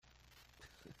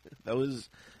that was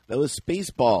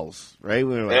Spaceballs, right?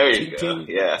 We were like, there you ting, go.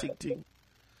 ting, Yeah. ting, ting.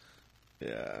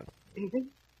 Yeah.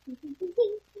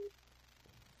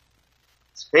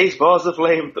 Spaceballs a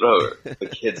flamethrower. The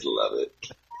kids love it.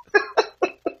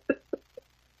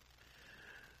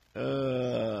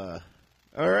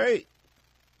 All right.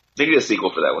 They need a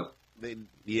sequel for that one.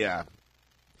 Yeah.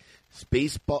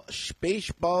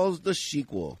 Spaceballs the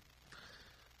sequel.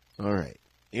 All right.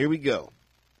 Here we go.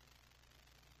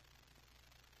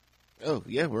 Oh,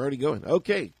 yeah, we're already going.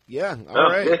 Okay. Yeah. All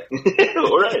right. Yeah.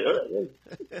 all right.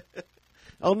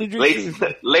 Only drinks.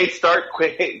 Late start,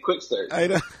 quick start. I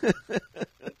know.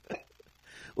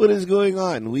 What is going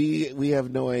on? We have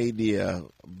no idea,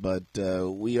 but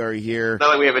we are here. Not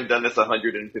like we haven't done this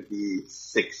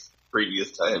 156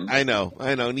 previous times. I know,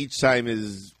 and each time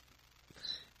is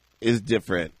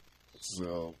different.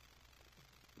 So,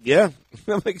 yeah,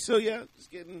 I'm like, so yeah,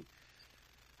 just getting.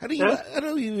 How do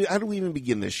we even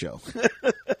begin this show?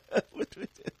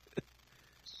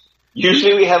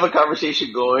 Usually we have a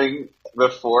conversation going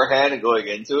beforehand and going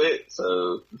into it,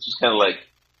 so it's just kind of like,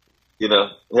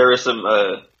 there are some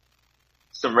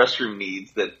restroom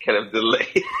needs that kind of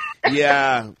delay.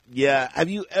 Yeah. Have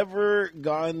you ever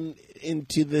gone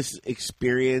into this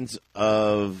experience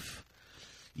of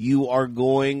you are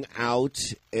going out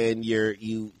and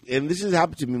and this has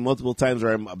happened to me multiple times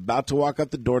where I'm about to walk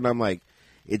out the door and I'm like,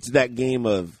 it's that game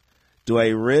of, do I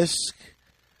risk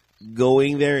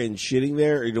going there and shitting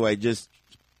there, or do I just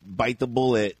bite the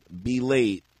bullet, be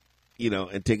late,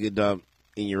 and take a dump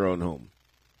in your own home?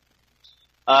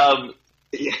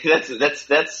 That's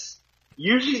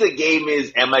usually the game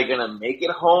is, am I gonna make it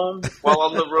home while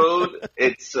on the road?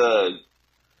 It's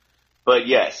but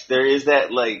yes, there is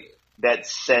that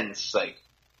sense,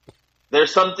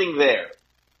 there's something there.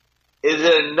 Is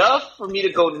it enough for me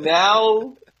to go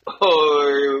now,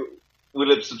 or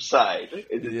will it subside?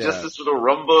 Is it just this little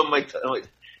rumble in my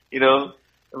in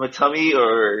my tummy,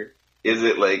 or is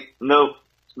it nope,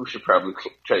 we should probably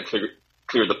try to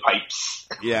clear the pipes,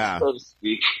 so to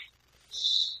speak.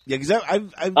 Yeah, because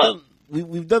I've done.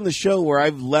 We've done the show where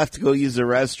I've left to go use the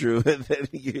restroom, and then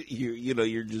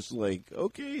you're just like,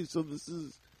 okay, so this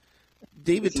is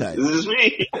David time. This is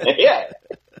me. Yeah.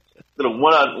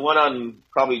 One on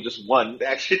probably just one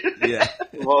action. Yeah.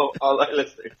 All our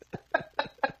listeners.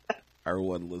 Our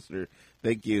one listener.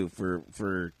 Thank you for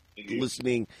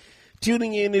listening,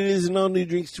 tuning in. It is an all new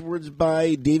Drinks Towards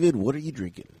by David. What are you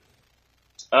drinking?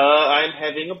 I'm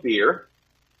having a beer.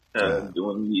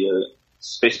 Doing the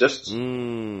Space Dust.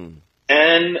 And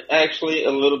actually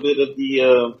a little bit of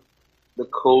the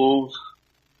Cove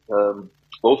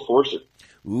Old Forester.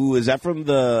 Ooh, is that from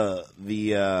the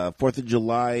 4th of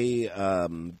July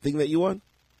thing that you won?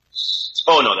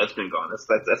 Oh no, that's been gone. That's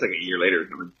like a year later.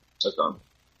 That's gone.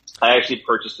 I actually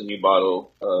purchased a new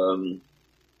bottle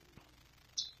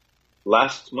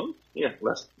last month. Yeah,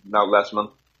 last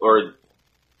month or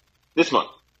this month.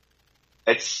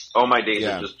 It's all my days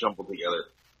are just jumbled together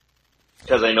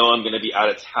because I know I'm going to be out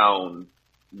of town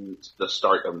the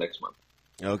start of next month.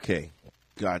 Okay,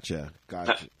 gotcha.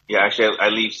 Yeah, actually, I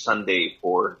leave Sunday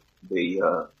for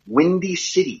the Windy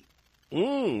City.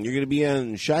 You're going to be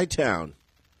in Chi-Town.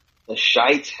 The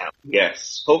Chi-Town,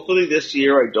 yes. Hopefully this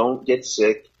year I don't get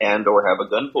sick and or have a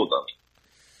gun pulled on me.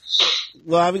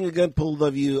 Well, having a gun pulled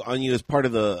on you is part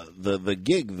of the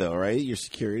gig, though, right? Your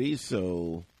security,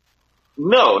 so...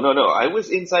 No. I was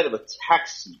inside of a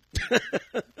taxi.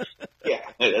 Yeah,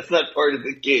 that's not part of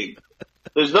the gig.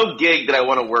 There's no gig that I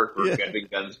want to work where having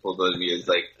guns pulled on me is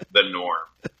the norm.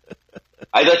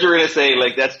 I thought you were gonna say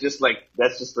that's just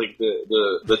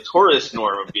the tourist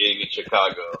norm of being in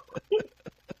Chicago.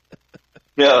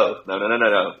 No.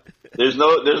 There's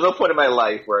no point in my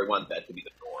life where I want that to be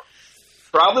the norm.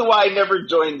 Probably why I never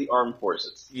joined the armed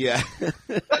forces. Yeah.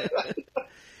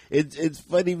 It's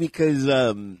funny because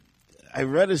I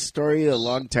read a story a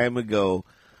long time ago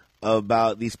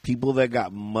about these people that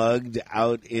got mugged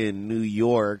out in New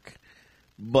York,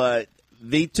 but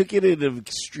they took it in an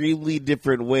extremely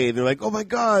different way. They're like, "Oh my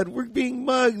God, we're being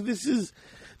mugged. This is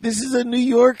a New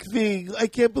York thing. I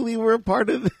can't believe we're a part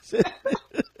of this."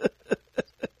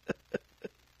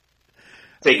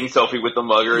 Taking selfie with the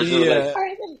muggers.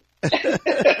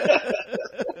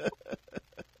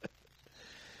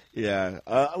 Yeah.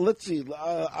 Let's see.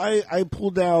 I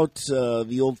pulled out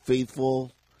the Old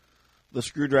Faithful, the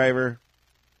screwdriver.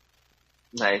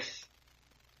 Nice.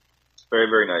 Very,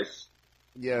 very nice.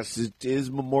 Yes, it is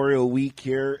Memorial Week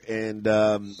here, and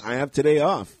I have today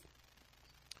off.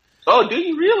 Oh, do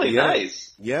you really? Yeah.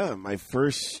 Nice. Yeah, my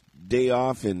first day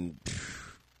off, and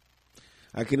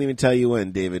I can't even tell you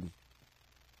when, David.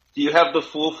 Do you have the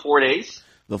full 4 days?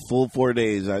 the full 4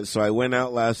 days. So I went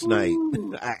out last night.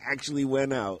 Ooh. I actually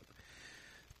went out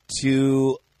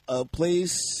to a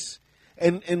place,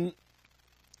 and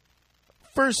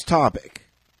first topic,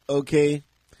 okay,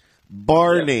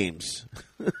 bar names.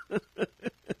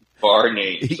 Bar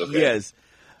names, okay. Yes.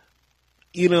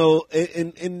 You know,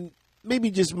 and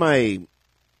maybe just my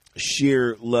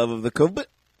sheer love of the Cove, but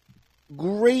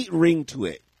great ring to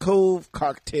it. Cove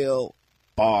Cocktail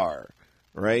Bar,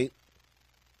 right?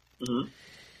 Mm-hmm.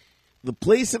 The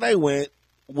place that I went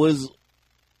was,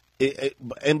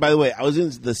 and by the way, I was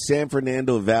in the San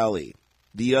Fernando Valley,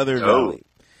 the other valley.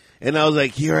 And I was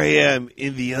like, here I am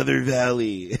in the other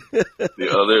valley. The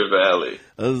other valley.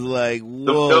 I was like,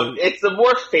 whoa. It's the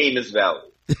more famous valley.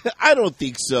 I don't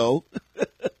think so.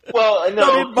 Well, no,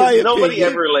 Not in my nobody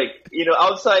opinion. ever, like, you know,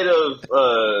 outside of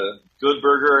Good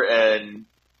Burger and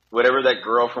whatever that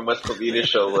girl from West Covina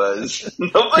show was,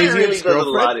 nobody Crazy really does a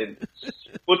Ex-Girlfriend? lot in.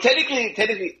 Well,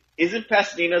 technically, isn't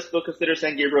Pasadena still considered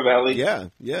San Gabriel Valley? Yeah,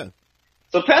 yeah.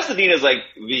 So Pasadena is like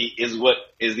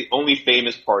is the only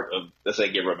famous part of the San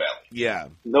Gabriel Valley. Yeah.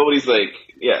 Nobody's like,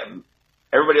 yeah,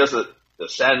 everybody else is the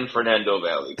San Fernando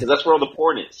Valley because that's where all the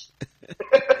porn is.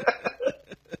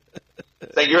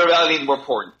 San Gabriel Valley needs more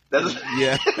porn. That's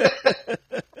Yeah.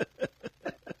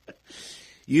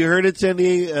 You heard it,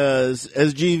 Sandy.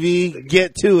 SGV,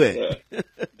 get to it. yeah.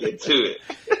 Get to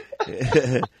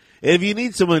it. If you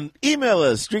need someone, email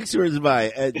us,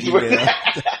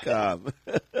 streakswordsby@gmail.com.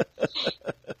 The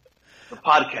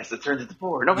podcast that turns into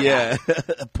porn. Oh my Yeah, God.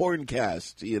 a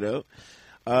porncast, you know.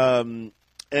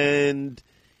 And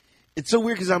it's so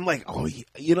weird because I'm like, oh,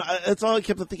 you know, that's all I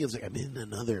kept thinking. It's like, I'm in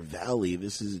another valley.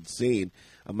 This is insane.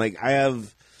 I'm like, I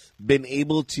have been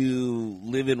able to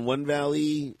live in one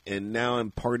valley, and now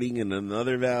I'm partying in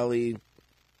another valley.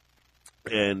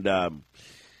 And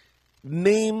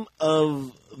name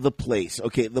of the place.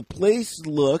 Okay, the place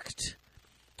looked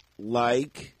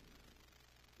like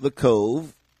the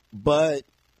Cove, but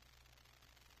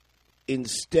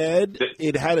instead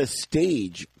it had a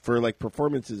stage for like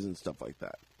performances and stuff like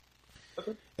that.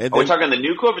 Okay. And Are we talking the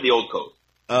new Cove or the old Cove?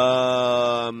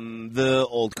 The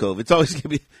old Cove. It's always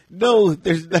gonna be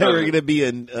there's never gonna be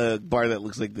a bar that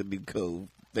looks like the new Cove.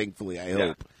 Thankfully, I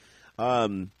hope.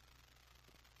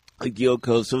 Like the old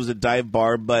Cove, so it was a dive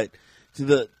bar, but to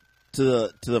the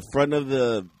front of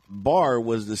the bar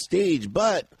was the stage,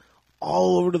 but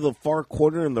all over to the far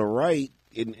corner on the right,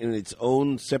 in its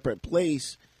own separate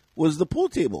place, was the pool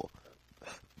table.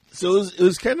 So it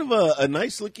was kind of a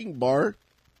nice looking bar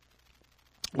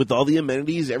with all the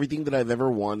amenities, everything that I've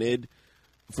ever wanted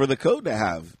for the Code to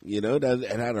have. You know, it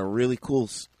had a really cool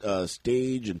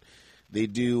stage, and they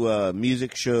do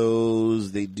music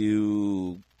shows, they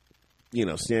do, you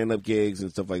know, stand up gigs and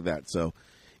stuff like that. So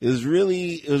it was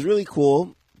really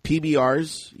cool.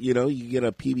 PBRs, you know, you get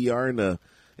a PBR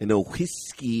and a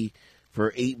whiskey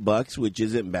for $8, which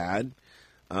isn't bad.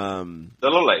 The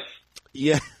low life.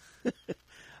 Yeah.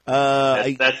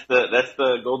 That's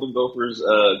the Golden Gophers.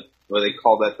 What they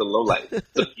call that, the low life.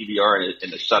 It's a PBR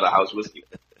and a shot of house whiskey.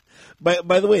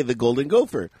 By the way, the Golden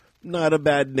Gopher, not a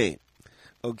bad name.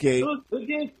 Okay.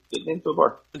 Good name for a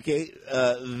bar. Okay.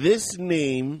 This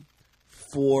name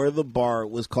for the bar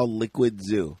was called Liquid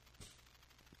Zoo.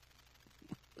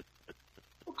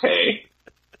 Okay.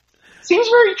 Seems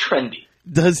very trendy.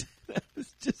 Does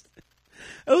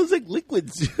I was like,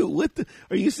 Liquid Zoo? What the,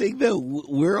 are you saying that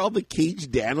we're all the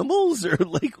caged animals, or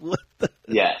like what the?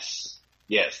 Yes.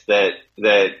 That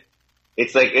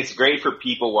it's like it's great for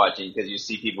people watching because you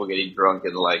see people getting drunk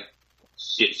and like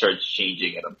shit starts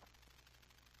changing at them.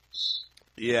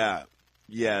 Yeah.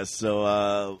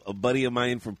 So a buddy of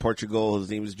mine from Portugal, his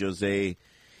name is Jose.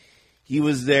 He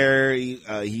was there.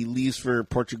 He leaves for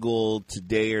Portugal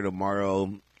today or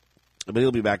tomorrow, but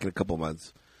he'll be back in a couple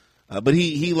months. But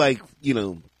he like, you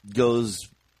know, goes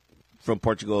from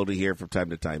Portugal to here from time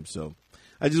to time. So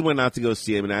I just went out to go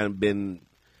see him, and I hadn't been.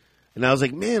 And I was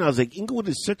like, Inglewood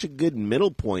is such a good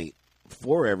middle point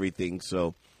for everything.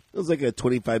 So it was like a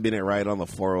 25-minute ride on the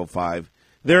 405.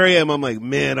 There I am. I'm like,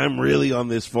 man, I'm really on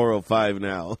this 405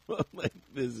 now. I'm like,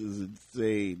 this is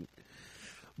insane.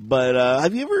 But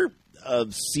have you ever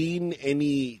seen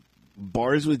any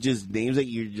bars with just names that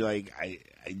you're like, I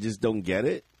just don't get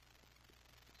it?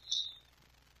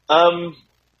 I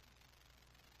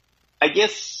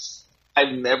guess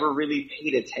I've never really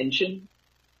paid attention.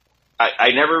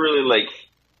 I never really like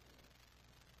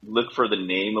look for the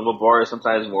name of a bar.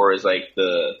 Sometimes more as like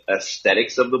the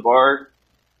aesthetics of the bar.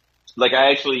 Like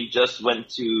I actually just went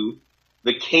to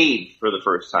the Cave for the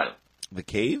first time. The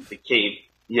Cave? The Cave,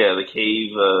 yeah, the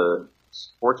Cave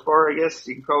sports bar, I guess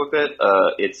you can call it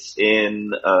that. It's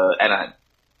in Anaheim.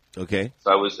 Okay.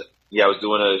 So I was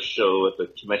doing a show at the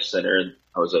convention center, and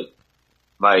I was at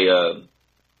my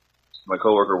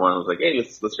coworker one was like, "Hey,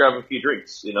 let's grab a few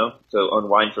drinks, to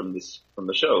unwind from the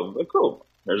show." I'm like, "Cool."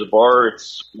 There's a bar.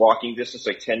 It's walking distance,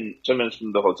 like 10 minutes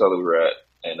from the hotel that we were at,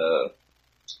 and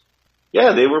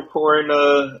yeah, they were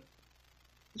pouring.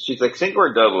 She's like, "Single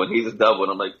or double?" And he's a double,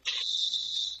 and I'm like,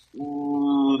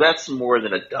 "Ooh, that's more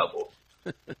than a double."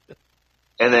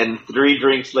 And then 3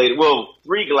 drinks later,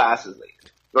 3 glasses later,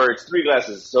 or it's 3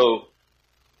 glasses. So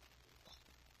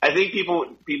I think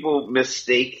people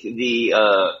mistake the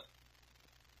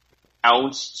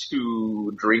ounce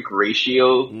to drink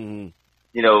ratio,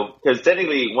 because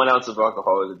technically 1 ounce of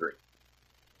alcohol is a drink.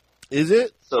 Is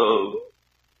it? So,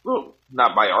 well,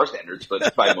 not by our standards,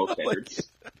 but by most standards.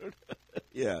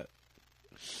 Yeah.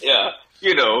 Yeah,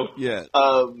 Yeah.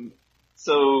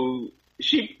 So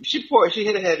she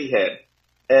hit a heavy head,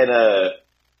 and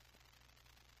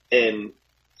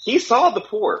he saw the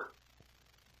pour,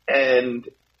 and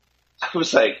I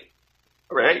was like,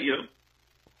 all right,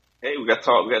 hey, we got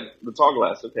the tall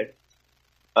glass, okay.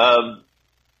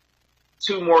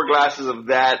 2 more glasses of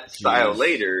that style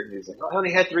later, he's like, "Oh, I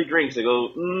only had 3 drinks." I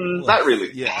go, not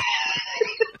really. Yeah.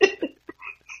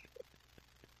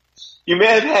 You may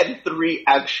have had 3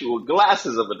 actual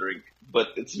glasses of a drink,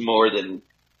 but it's more than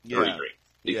 3 drinks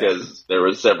because there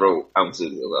were several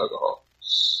ounces of alcohol.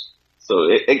 So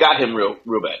it got him real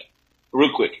bad,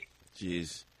 real quick.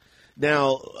 Jeez.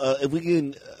 Now, if we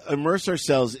can immerse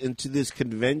ourselves into this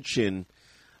convention,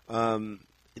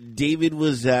 David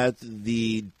was at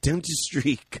the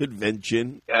dentistry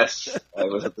convention. Yes, I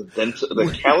was at the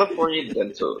California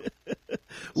Dental.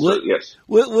 Yes.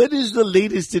 What is the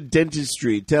latest in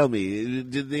dentistry? Tell me.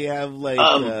 Did they have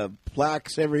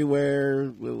plaques everywhere?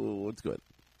 What's going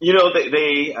on?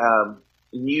 They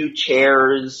new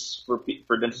chairs for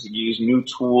dentists to use, new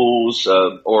tools,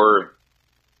 or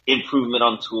improvement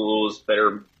on tools,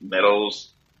 better metals,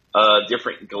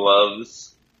 different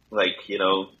gloves,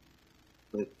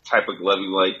 the type of glove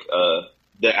you like,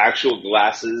 the actual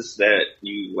glasses that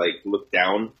you look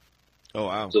down. Oh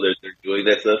wow! So they're doing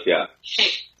that stuff, yeah.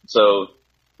 So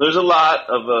there's a lot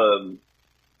of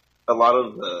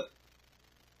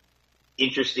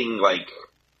interesting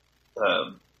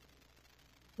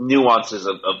nuances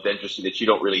of dentistry that you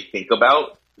don't really think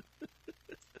about.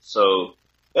 So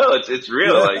it's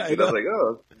real. Yeah, I was like,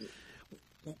 oh,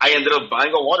 I ended up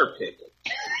buying a water pick.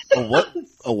 A what?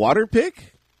 A water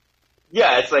pick?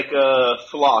 Yeah, it's like a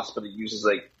floss, but it uses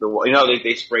they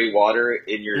spray water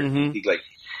in your teeth,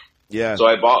 Yeah. So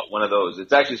I bought one of those.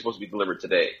 It's actually supposed to be delivered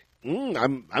today.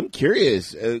 I'm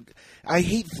curious. I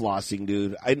hate flossing,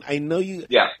 dude. I know you.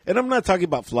 Yeah. And I'm not talking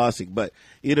about flossing, but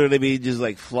you know what I mean? Just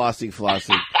like flossing.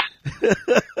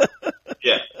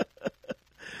 Yeah.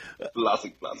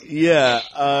 Flossing. Yeah.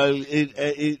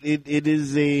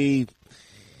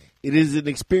 It is an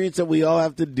experience that we all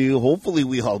have to do. Hopefully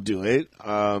we all do it.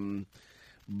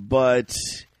 But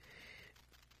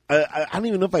I don't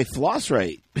even know if I floss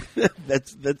right.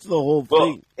 That's the whole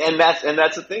thing. And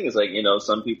that's the thing is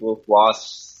some people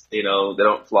floss, they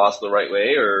don't floss the right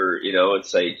way, or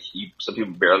it's like some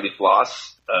people barely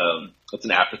floss. It's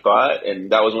an afterthought,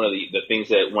 and that was one of the things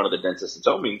that one of the dentists had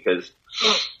told me, because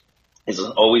is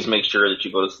always make sure that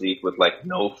you go to sleep with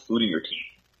no food in your teeth.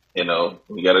 You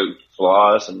got to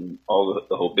floss and all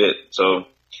the whole bit. So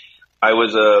I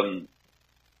was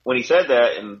when he said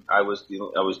that, and I was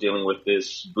dealing with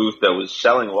this booth that was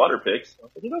selling water picks. I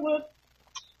was like, you know what?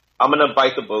 I'm gonna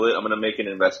bite the bullet. I'm gonna make an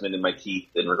investment in my teeth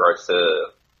in regards to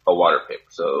a water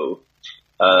pick. So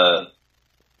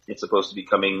it's supposed to be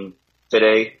coming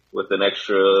today with an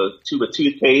extra tube of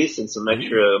toothpaste and some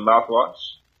extra mouthwash.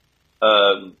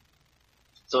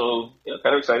 So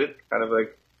kind of excited. Kind of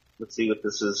let's see what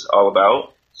this is all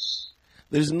about.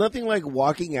 There's nothing like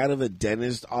walking out of a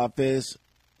dentist office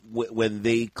when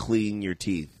they clean your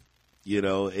teeth.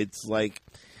 It's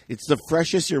it's the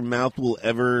freshest your mouth will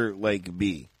ever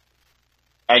be.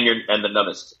 And the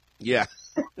numbest. Yeah.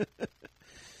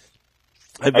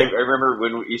 I remember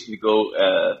when we used to go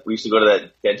to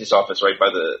that dentist office right by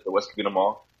the West Covina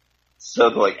Mall. So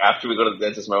after we go to the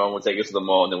dentist, my mom would take us to the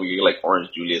mall, and then we get Orange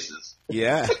Julius's.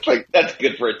 Yeah. That's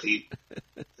good for a teeth.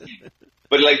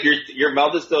 But your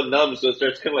mouth is still numb, so it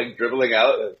starts kind of dribbling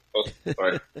out. Oh,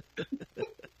 sorry.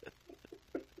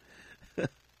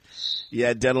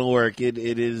 Yeah, dental work. It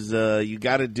is. You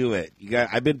got to do it.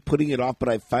 I've been putting it off, but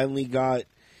I finally got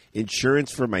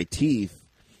insurance for my teeth.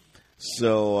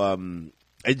 So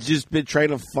I've just been trying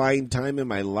to find time in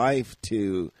my life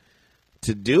to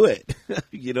do it. I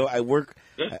work.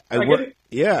 I work.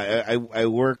 Yeah, I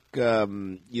work.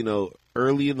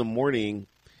 Early in the morning,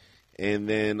 and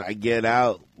then I get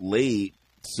out late.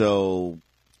 So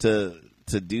to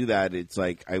do that, it's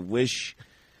like I wish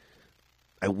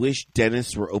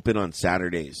dentists were open on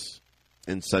Saturdays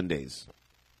and Sundays.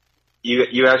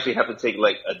 You actually have to take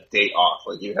like a day off.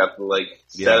 Like you have to like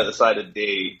set aside a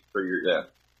day for your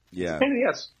yeah.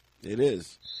 Yes, It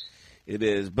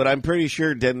is. But I'm pretty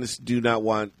sure dentists do not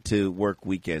want to work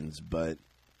weekends. But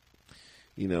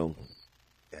who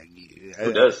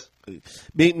does?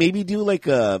 Maybe do like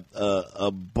a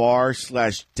bar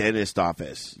 / dentist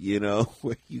office.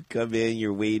 Where you come in,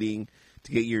 you're waiting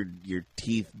to get your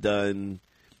teeth done.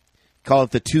 Call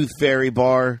it the Tooth Fairy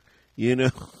Bar.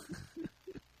 I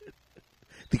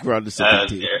think we're on to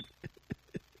something. Yeah.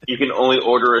 You can only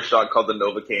order a shot called the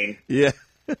Novocaine. Yeah.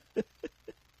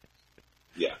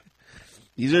 Yeah.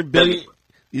 These are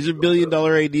 $1 billion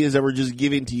ideas that we're just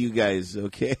giving to you guys,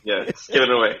 okay? Yeah, just give it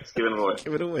away.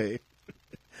 Give it away.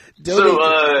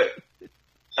 So,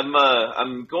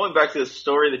 I'm going back to the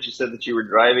story that you said that you were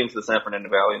driving to the San Fernando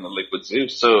Valley in the Liquid Zoo.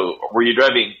 So, were you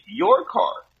driving your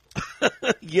car?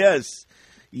 Yes.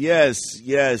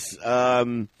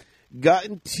 Got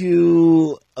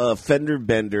into a fender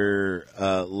bender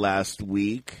last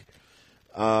week,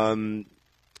 and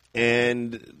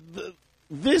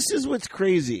this is what's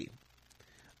crazy.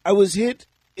 I was hit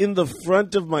in the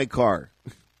front of my car,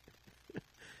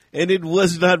 and it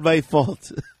was not my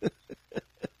fault.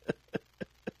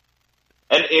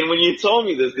 And when you told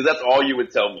me this, because that's all you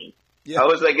would tell me, I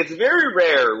was like, it's very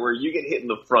rare where you get hit in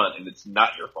the front and it's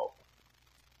not your fault.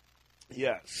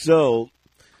 Yeah. So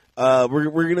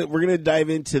we're gonna dive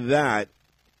into that,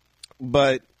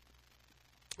 but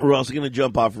we're also gonna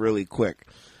jump off really quick.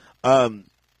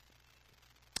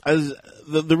 As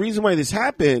the reason why this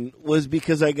happened was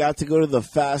because I got to go to the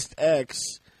FasTen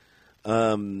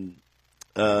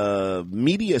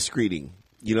media screening,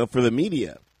 for the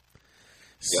media.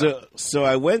 So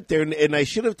I went there, and I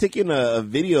should have taken a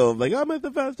video of like, I'm at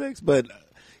the FasTen, but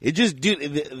it just,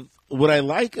 dude, what I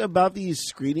like about these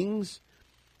screenings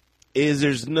is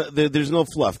there's no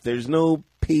fluff, there's no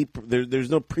paper, there's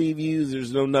no previews,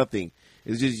 there's no nothing.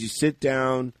 It's just you sit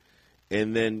down,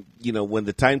 and then when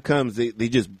the time comes, you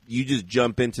just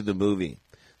jump into the movie.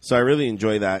 So I really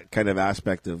enjoy that kind of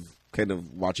aspect of kind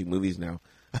of watching movies now,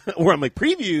 where I'm like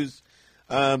previews,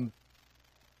 and.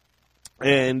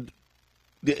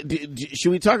 Should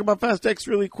we talk about FasTen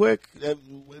really quick?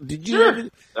 Did you? Sure.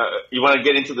 You want to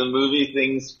get into the movie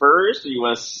things first, or you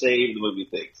want to save the movie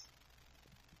things,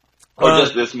 or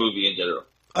just this movie in general?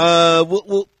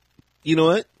 Well, you know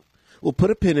what? We'll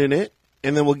put a pin in it,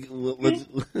 and then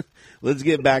let's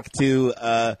get back to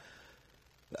the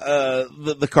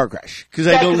car crash because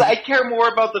I care more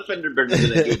about the fender bender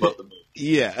than I do about the movie.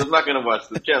 Yeah, I'm not going to watch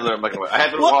the Chandler. I'm not going to watch. I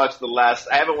haven't watched the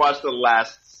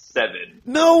last 7.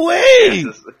 No way!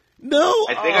 No,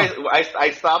 I think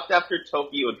I stopped after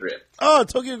Tokyo Drift. Oh,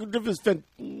 Tokyo Drift is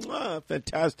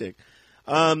fantastic.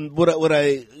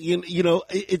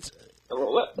 It's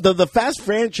the Fast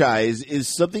franchise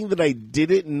is something that I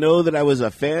didn't know that I was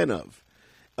a fan of.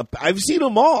 I've seen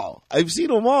them all,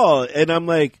 and I'm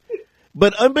like,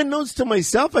 but unbeknownst to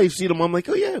myself, I've seen them. I'm like,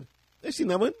 oh yeah, I've seen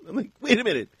that one. I'm like, wait a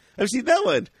minute, I've seen that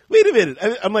one. Wait a minute,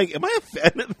 I'm like, am I a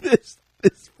fan of this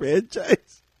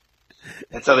franchise?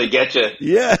 That's how they get you.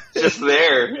 Yeah. It's just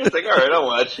there. It's like, all right, I'll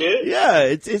watch it. Yeah,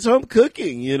 it's home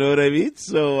cooking, you know what I mean?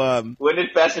 So, when did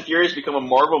Fast and Furious become a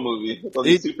Marvel movie with all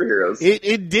these superheroes?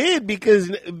 It did because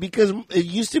it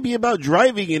used to be about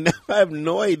driving, and now I have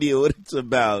no idea what it's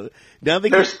about. Now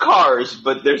there's cars,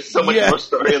 but there's so much more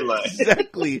storyline.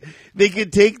 Exactly. They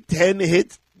could take 10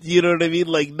 hits, you know what I mean?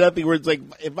 Like nothing, where it's like,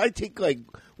 if I take like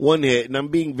 1 hit, and I'm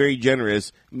being very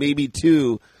generous, maybe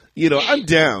 2, I'm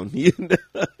down. Yeah.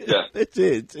 That's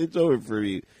it. It's over for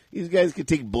me. These guys can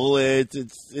take bullets.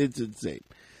 It's insane.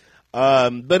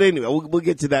 But anyway, we'll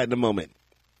get to that in a moment.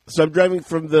 So I'm driving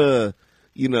from the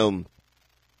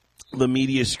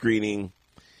media screening,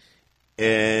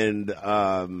 and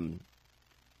I'm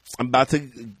about to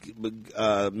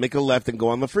make a left and go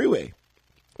on the freeway.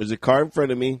 There's a car in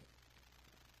front of me.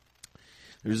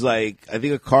 There's I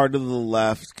think a car to the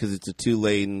left because it's a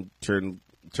 2-lane turn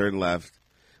left.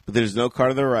 But there's no car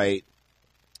to the right,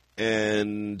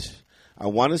 and I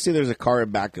want to say there's a car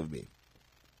in back of me.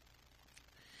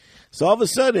 So all of a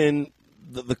sudden,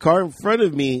 the car in front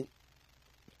of me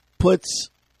puts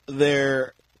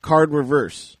their car in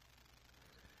reverse.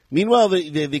 Meanwhile,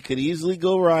 they could easily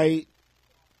go right,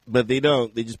 but they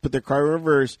don't. They just put their car in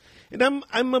reverse, and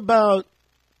I'm about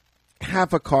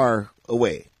half a car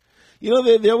away.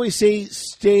 They always say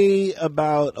stay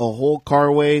about a whole car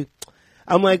away.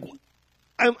 I'm like,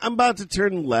 I'm about to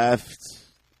turn left,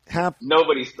 half.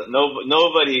 Nobody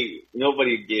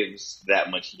gives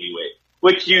that much leeway,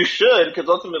 which you should, because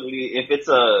ultimately, if it's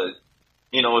a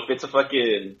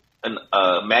fucking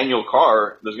manual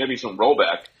car, there's gonna be some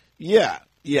rollback. Yeah.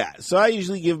 So I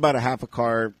usually give about a half a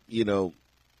car,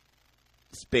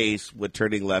 space with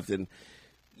turning left, and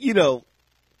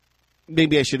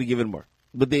maybe I should have given more.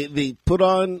 But they put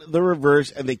on the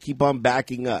reverse and they keep on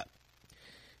backing up.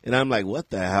 And I'm like, what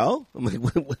the hell? I'm like,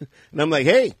 what? And I'm like,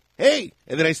 hey.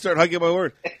 And then I start hugging my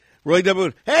word. Rolling down my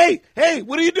road. Hey,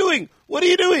 what are you doing? What are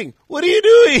you doing?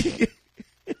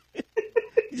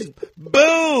 Just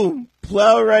boom,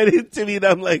 plow right into me. And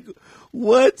I'm like,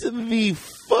 what the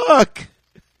fuck?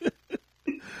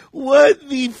 What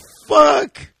the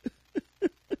fuck?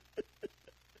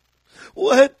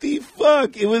 What the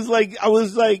fuck? It was like, I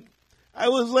was like,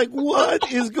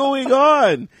 what is going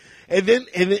on? And then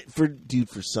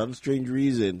for some strange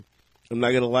reason, I'm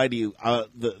not gonna lie to you,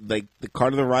 the car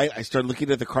to the right, I started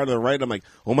looking at the car to the right. I'm like,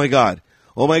 oh my god,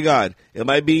 am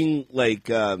I being like,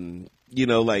 are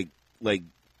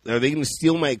they gonna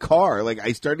steal my car? Like,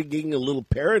 I started getting a little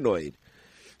paranoid.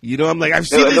 I'm like, I've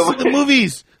seen this in the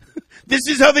movies. This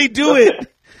is how they do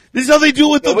it. This is how they do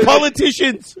it with the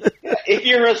politicians. If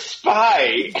you're a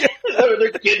spy,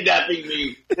 they're kidnapping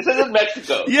me. This isn't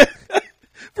Mexico. Yeah.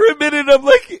 For a minute, I'm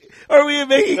like, are we in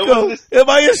Mexico? Am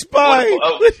I a spy?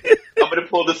 I'm going to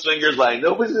pull the swingers line.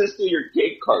 Nobody's going to steal your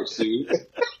cake car, Sue.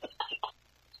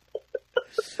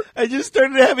 I just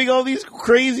started having all these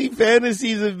crazy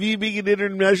fantasies of me being an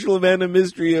international man of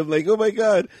mystery. I'm like, oh my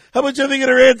God, how much are they going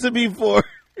to ransom me for?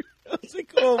 I was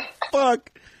like, oh,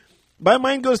 fuck. My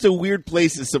mind goes to weird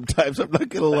places sometimes, I'm not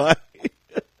going to lie.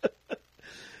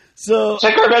 So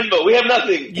check our Venmo. We have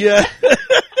nothing. Yeah.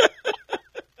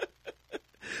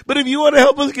 But if you want to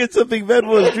help us get something,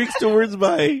 Venmo is drinks towards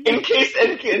my. In case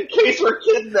we're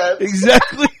kidnapped.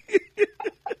 Exactly.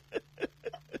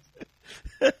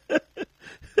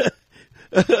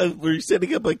 We're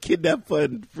setting up a kidnap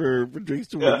fund for drinks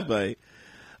towards my.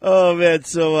 Oh man!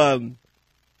 So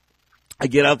I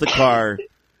get out the car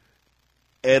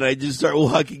and I just start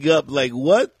walking up, like,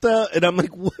 what the? And I'm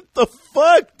like, what the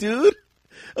fuck, dude?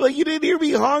 I'm like, you didn't hear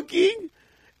me honking?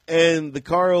 And the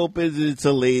car opens and it's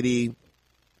a lady.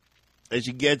 And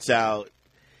she gets out.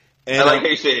 And I like how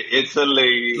you say it's a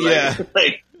lady. Yeah.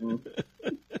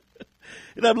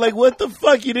 And I'm like, what the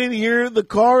fuck? You didn't hear the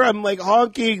car? I'm like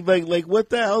honking. Like what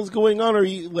the hell's going on? Are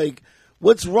you like,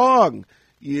 what's wrong?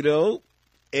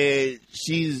 And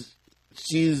she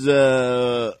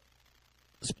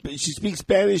speaks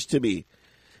Spanish to me.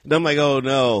 And I'm like, oh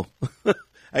no.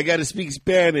 I got to speak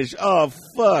Spanish. Oh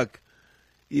fuck.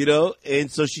 And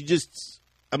so she just,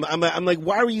 I'm like,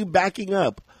 why were you backing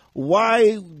up?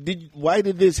 Why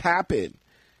did this happen?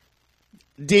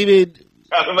 David.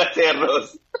 I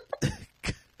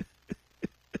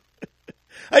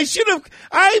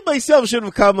myself should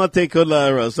have calmate con la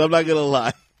arroz. I'm not gonna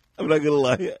lie.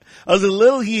 I was a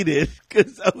little heated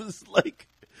because I was like,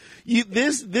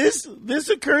 this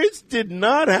occurrence did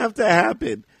not have to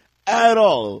happen at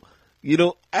all.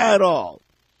 At all.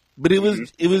 But it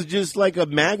was just like a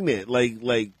magnet.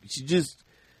 Like she just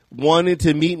wanted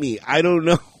to meet me. I don't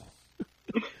know.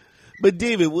 But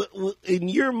David, in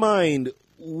your mind,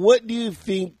 what do you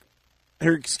think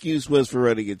her excuse was for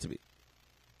running into me?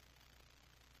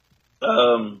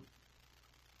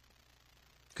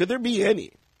 Could there be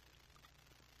any?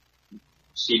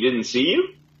 She didn't see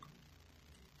you?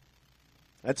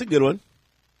 That's a good one.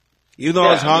 Even though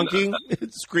I was honking,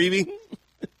 screaming.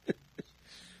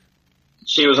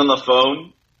 She was on the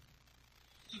phone.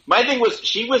 My thing was,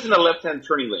 she was in a left-hand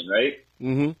turning lane, right?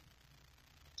 Mm-hmm.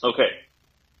 Okay.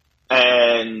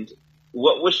 And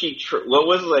what was she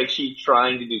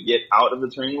trying to do? Get out of the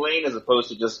turning lane as opposed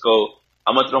to just go,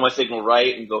 I'm going to throw my signal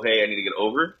right and go, hey, I need to get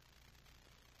over?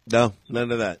 No,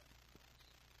 none of that.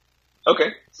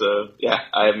 Okay. So, yeah,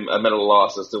 I'm at a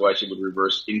loss as to why she would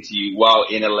reverse into you while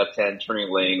in a left-hand turning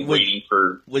lane waiting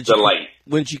for the light.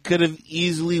 When she could have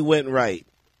easily went right.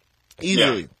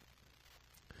 Easily. Yeah.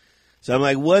 So I'm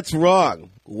like, what's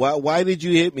wrong? Why did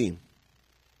you hit me?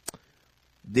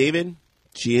 David,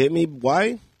 she hit me.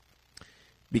 Why?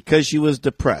 Because she was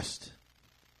depressed.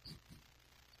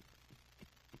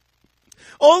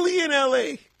 Only in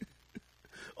LA.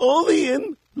 Only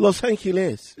in Los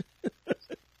Angeles.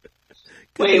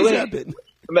 Wait,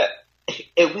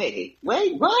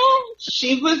 what?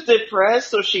 She was depressed,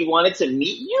 so she wanted to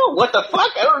meet you? What the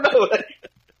fuck? I don't know.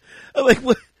 I'm like,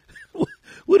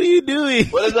 what are you doing?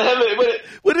 What does that have?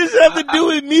 What does that have to do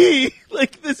with me?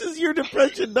 Like, this is your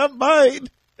depression, not mine.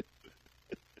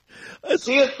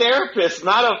 See a therapist,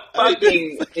 not a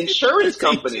fucking insurance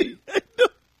company.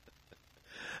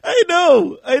 I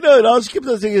know. And all she keeps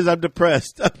on saying is, I'm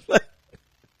depressed. I'm like,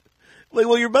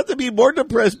 well, you're about to be more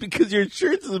depressed because your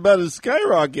insurance is about to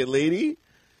skyrocket, lady.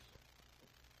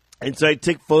 And so I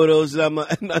take photos,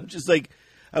 and I'm just like,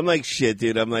 shit,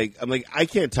 dude. I'm like, I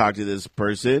can't talk to this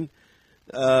person.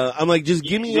 I'm like, just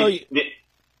give me all.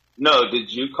 No,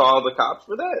 did you call the cops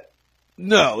for that?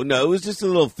 No, it was just a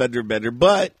little fender bender,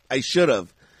 but I should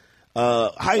have.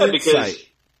 Hindsight.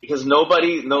 Because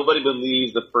nobody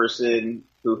believes the person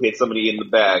who hit somebody in the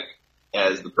back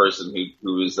as the person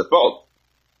who is at fault.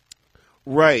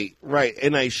 Right.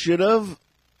 And I should have,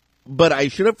 but I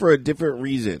should have for a different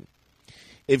reason.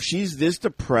 If she's this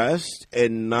depressed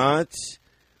and not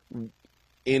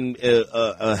in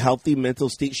a healthy mental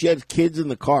state, she has kids in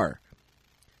the car.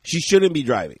 She shouldn't be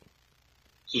driving.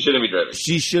 She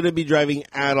shouldn't be driving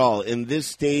at all. In this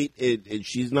state,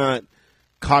 she's not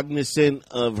cognizant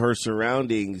of her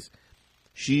surroundings.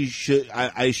 She should.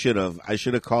 I should have. I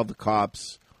should have called the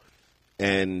cops.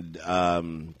 And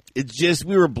it's just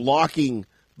we were blocking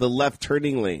the left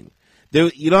turning lane.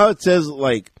 You know how it says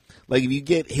like if you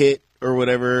get hit or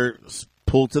whatever,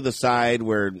 pull to the side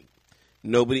where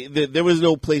nobody. There was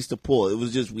no place to pull. It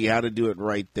was just we had to do it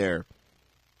right there.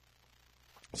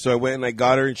 So I went and I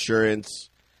got her insurance.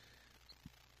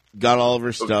 Got all of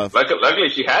her stuff. Luckily,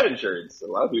 she had insurance. A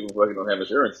lot of people fucking don't have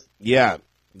insurance. Yeah.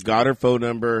 Got her phone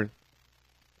number.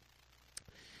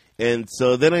 And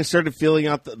so then I started filling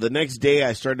out the next day.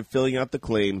 I started filling out the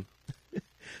claim.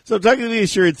 So I'm talking to the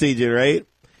insurance agent, right?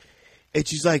 And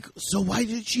she's like, "So why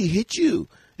did she hit you?"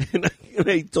 And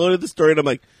I told her the story, and I'm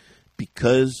like,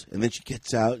 "Because." And then she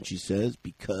gets out and she says,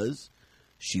 "Because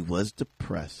she was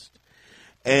depressed."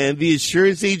 And the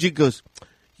insurance agent goes,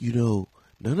 "You know,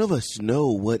 none of us know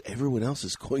what everyone else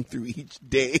is going through each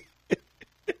day."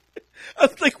 I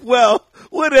was like, well,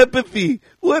 what empathy.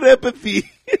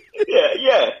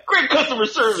 Yeah. Great customer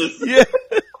service. Yeah.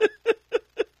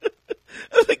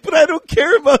 I was like, but I don't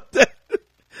care about that. I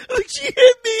was like, she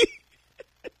hit me.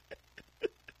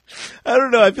 I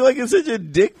don't know. I feel like I'm such a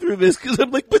dick through this because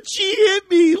I'm like, but she hit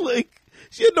me. Like,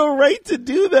 she had no right to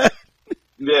do that.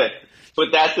 Yeah. But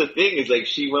that's the thing is like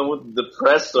she went with the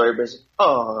depressed story, but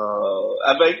oh,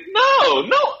 I'm like, no,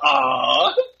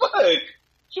 fuck.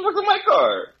 She worked on my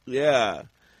car. Yeah.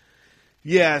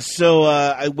 So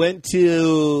I went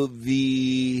to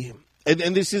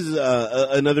and this is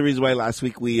another reason why last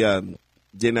week we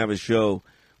didn't have a show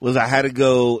was I had to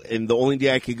go, and the only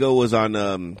day I could go was on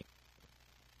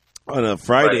a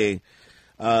Friday.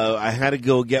 Right. I had to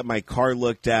go get my car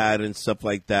looked at and stuff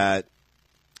like that,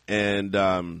 and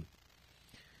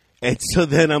so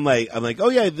then I'm like, oh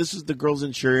yeah, this is the girl's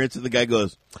insurance, and the guy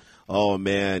goes, oh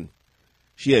man,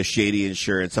 she has shady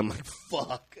insurance. I'm like,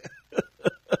 fuck.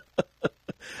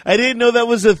 I didn't know that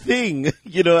was a thing.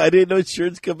 You know, I didn't know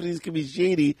insurance companies can be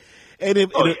shady. And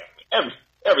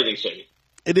everything's shady.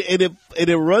 And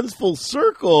it runs full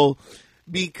circle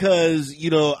because,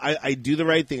 you know, I do the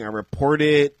right thing. I report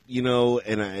it, you know,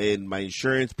 and my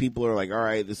insurance people are like, all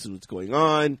right, this is what's going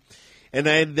on. And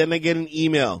then I get an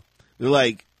email. They're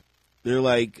like,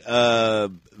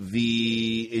 the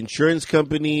insurance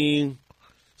company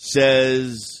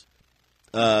says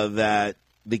that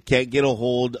they can't get a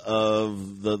hold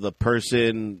of the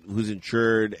person who's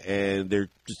insured, and they're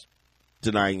just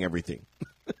denying everything.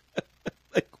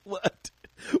 Like, what?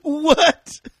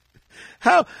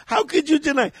 How could you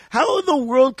deny? How in the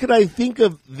world could I think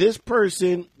of this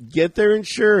person, get their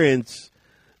insurance,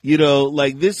 you know,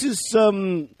 like this is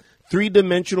some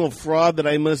 3-dimensional fraud that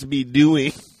I must be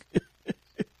doing.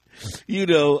 You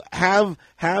know, have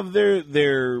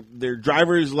their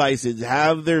driver's license,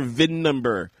 have their VIN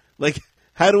number. Like,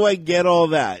 how do I get all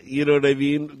that? You know what I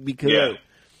mean? Because,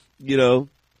 you know,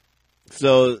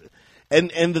 so,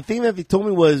 and the thing that they told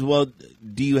me was, well,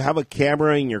 do you have a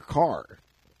camera in your car?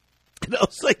 And I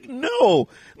was like, no.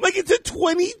 I'm like, it's a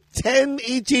 2010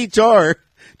 HHR.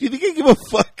 Do you think I give a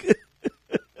fuck?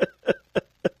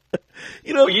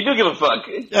 You know, well, you do give a fuck.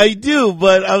 I do,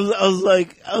 but I was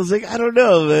like, I don't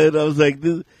know, man. I was like,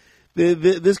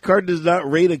 this car does not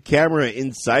rate a camera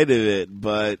inside of it,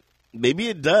 but maybe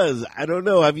it does. I don't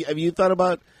know. Have you thought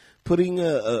about putting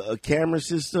a camera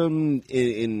system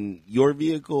in your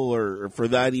vehicle, or for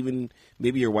that even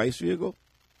maybe your wife's vehicle?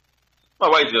 My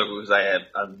wife's vehicle, because I have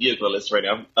a vehicle list right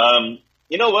now.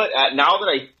 You know what? Now that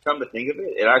I come to think of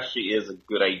it, it actually is a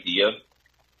good idea.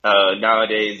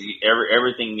 Nowadays,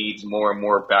 everything needs more and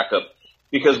more backup,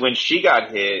 because when she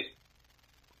got hit,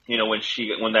 you know, when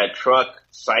that truck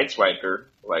sideswiped her,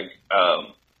 like,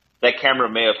 that camera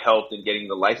may have helped in getting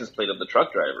the license plate of the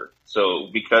truck driver. So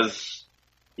because,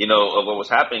 you know, of what was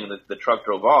happening, the truck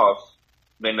drove off,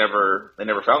 they never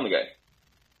found the guy.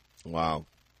 Wow.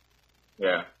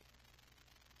 Yeah.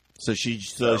 So she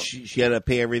had to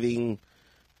pay everything,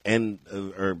 and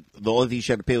or the only thing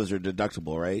she had to pay was her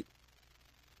deductible, right?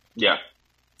 Yeah.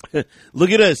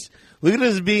 Look at us. Look at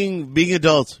us being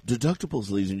adults.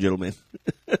 Deductibles, ladies and gentlemen.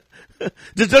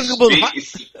 Deductible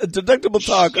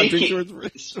talk.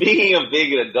 Speaking of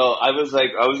being an adult, I was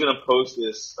gonna post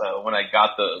this when I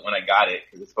got it,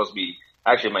 because it's supposed to be,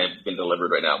 actually it might have been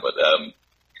delivered right now, but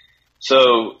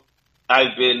so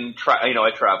I've been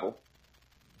I travel,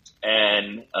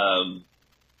 and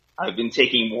I've been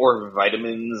taking more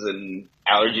vitamins and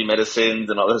allergy medicines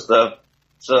and all this stuff.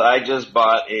 So I just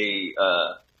bought a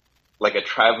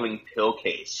traveling pill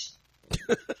case.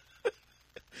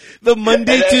 The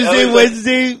Monday, Tuesday,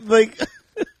 Wednesday,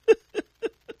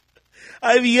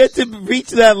 I've yet to reach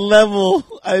that level.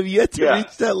 So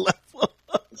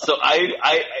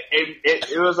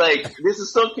it was like, this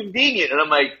is so convenient, and I'm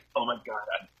like, oh my god,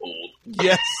 I'm old.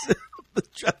 Yes.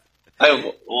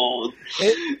 I'm old.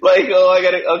 I'm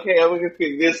gonna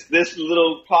pick this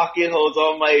little pocket holds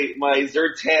all my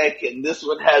Zyrtec, and this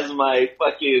one has my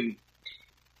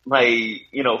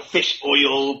fish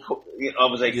oil. I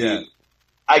was like, dude,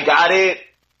 I got it,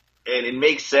 and it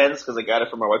makes sense because I got it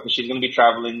for my wife, and she's going to be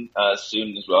traveling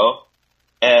soon as well.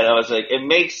 And I was like, it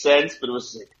makes sense, but it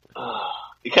was like,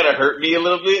 it kind of hurt me a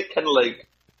little bit, kind of like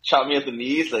chopped me at the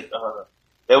knees. That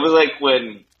was like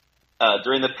when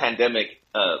during the pandemic,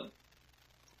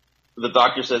 the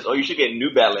doctor says, "Oh, you should get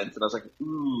New Balance," and I was like,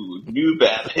 "Ooh, New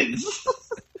Balance."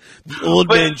 The old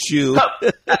man shoe.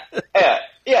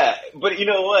 Yeah, but you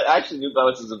know what? Actually, New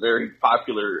Balance is a very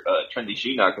popular, trendy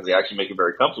shoe now because they actually make it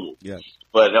very comfortable. Yeah.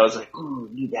 But I was like, ooh,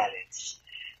 New Balance.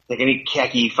 Like, I need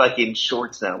khaki fucking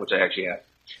shorts now, which I actually have.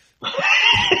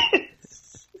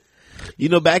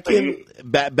 Back in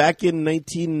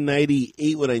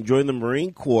 1998 when I joined the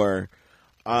Marine Corps,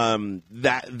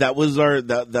 that was our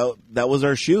that was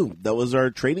our shoe. That was our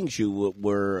training shoe.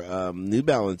 Were New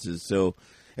Balances. So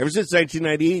ever since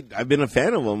 1998, I've been a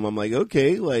fan of them. I'm like,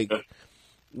 okay, but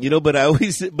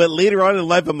but later on in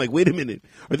life, I'm like, wait a minute,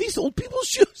 are these old people's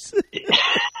shoes?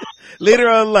 Later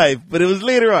on in life, but it was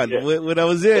later on when I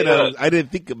was in. I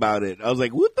didn't think about it. I was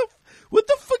like, what the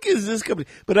fuck is this company?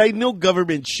 But I know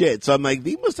government shit, so I'm like,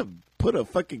 they must have put a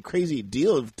fucking crazy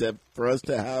deal for us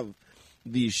to have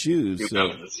these shoes.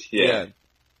 So, yeah,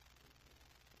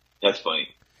 that's funny.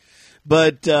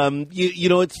 But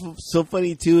it's so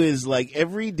funny too is like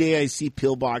every day I see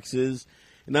pill boxes.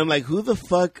 And I'm like, who the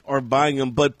fuck are buying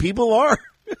them? But people are.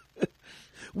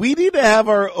 We need to have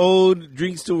our own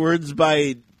Drinks to Words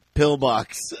by pill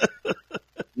box.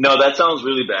 No, that sounds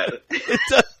really bad.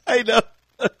 I know.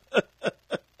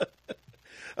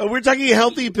 We're talking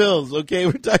healthy pills, okay?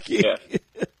 We're talking. Yeah.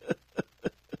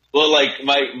 Well, like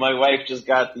my wife just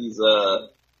got these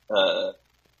liver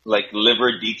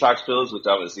detox pills, which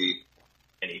obviously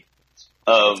I need.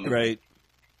 Right.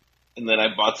 And then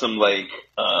I bought some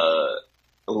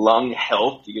lung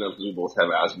health, because we both have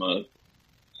asthma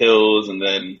pills, and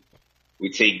then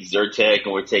we take Zyrtec,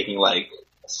 and we're taking a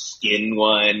skin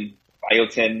one,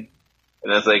 biotin,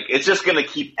 and I was like, it's just gonna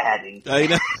keep adding. I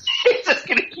know. It's just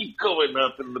gonna keep going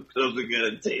up, and the pills are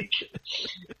gonna take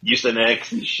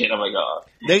Mucinex and shit. I'm like, oh.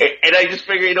 And I just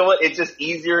figure, you know what? It's just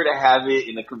easier to have it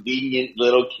in a convenient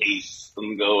little case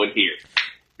than go in here.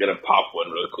 Gonna pop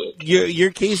one real quick. Your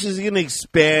case is gonna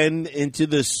expand into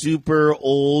the super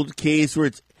old case where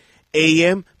it's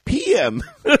AM, PM.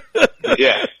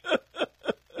 Yeah.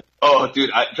 Oh,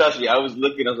 dude, trust me. I was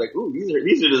looking. I was like, "Ooh,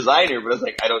 these are designer," but I was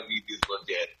like, "I don't need these ones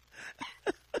yet."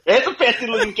 They had some fancy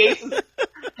looking cases.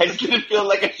 I just didn't feel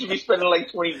like I should be spending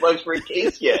 $20 for a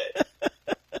case yet.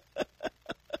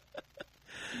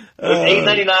 It was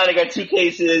 $8.99. I got 2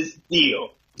 cases.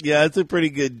 Deal. Yeah, it's a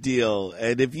pretty good deal.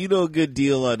 And if you know a good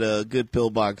deal on a good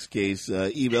pillbox case,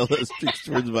 email us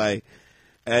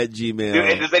 @gmail.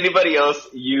 Dude, does anybody else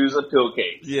use a pill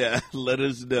case? Yeah, let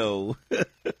us know.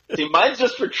 See, mine's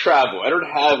just for travel. I don't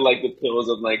have the pills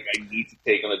I'm I need to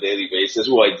take on a daily basis.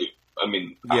 Well, I do. I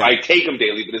mean, I take them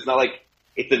daily, but it's not like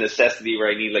it's a necessity where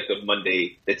I need the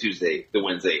Monday, the Tuesday, the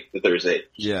Wednesday, the Thursday.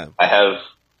 Yeah. I have,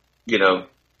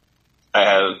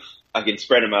 I can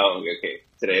spread them out. Okay,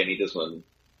 today I need this one.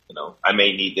 I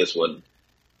may need this one.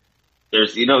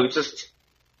 There's, just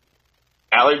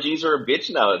allergies are a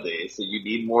bitch nowadays, so you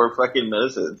need more fucking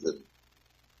medicines. And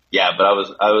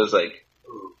but I was like,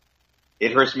 ooh,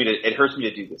 it hurts me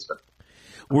to do this.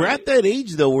 We're at that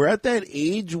age, though. We're at that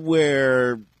age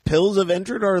where pills have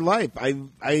entered our life.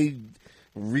 I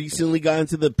recently got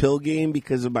into the pill game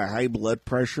because of my high blood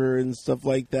pressure and stuff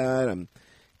like that. I'm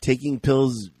taking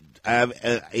pills. I have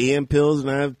AM pills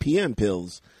and I have PM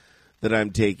pills. that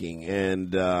I'm taking,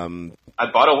 and I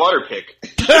bought a water pick.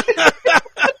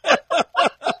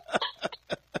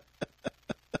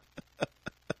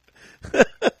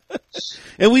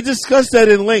 And we discussed that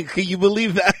in length. Can you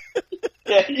believe that?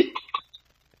 Yeah.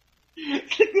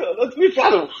 Let's be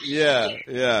proud.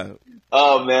 Yeah.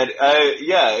 Oh man,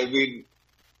 I mean,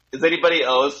 does anybody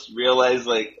else realize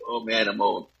like, oh man, I'm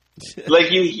old?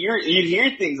 Like you hear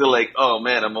things that like, oh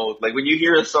man, I'm old. Like when you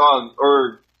hear a song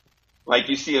or like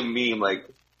you see a meme like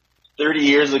 30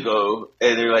 years ago,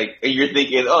 and they're like, and you're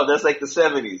thinking, oh, that's like the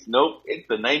 70s. Nope, it's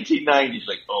the 1990s.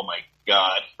 Like, oh my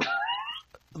god.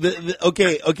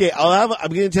 Okay. I'm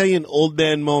going to tell you an old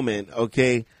man moment.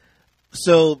 Okay,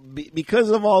 so because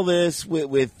of all this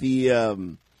with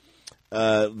the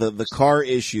car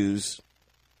issues,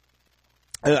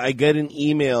 I get an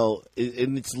email,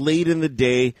 and it's late in the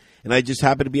day, and I just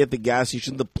happen to be at the gas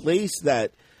station. The place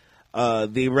that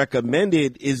they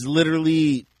recommended is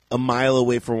literally a mile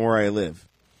away from where I live,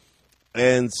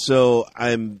 and so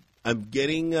I'm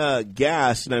getting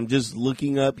gas, and I'm just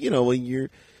looking up. You know, when you're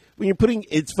putting,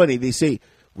 it's funny, they say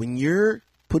when you're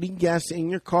putting gas in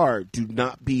your car, do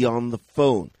not be on the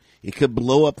phone. It could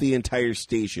blow up the entire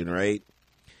station, right?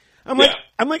 I'm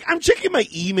checking my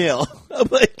email. I'm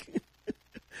like,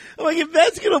 if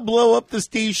that's gonna blow up the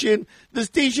station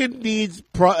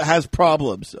has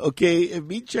problems. Okay, and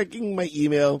me checking my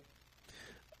email,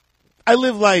 I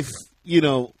live life,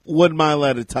 1 mile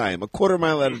at a time, a quarter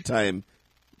mile at a time.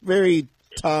 Very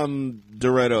Tom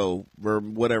Doretto, or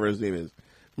whatever his name is.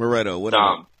 Moretto,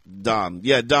 whatever. Dom.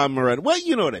 Yeah, Dom Moretto. Well,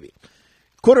 you know what I mean.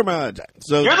 Quarter mile at a time.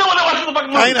 So you're the one that watches the fucking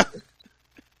movie. I know.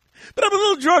 But I'm a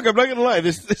little drunk. I'm not gonna lie.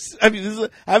 I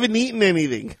haven't eaten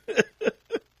anything.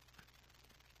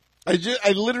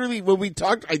 I literally, when we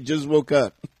talked, I just woke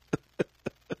up.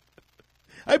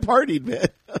 I partied, man.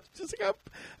 I was just like,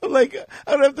 I'm like,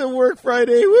 I don't have to work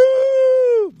Friday.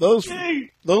 Woo! Those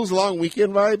long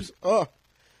weekend vibes. Oh,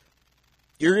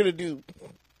 you're gonna do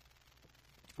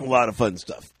a lot of fun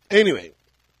stuff. Anyway,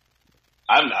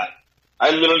 I'm not.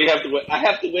 I literally have to. I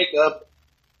have to wake up.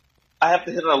 I have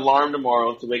to hit an alarm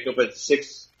tomorrow to wake up at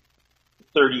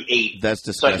 6:38. That's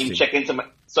disgusting.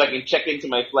 So I can check into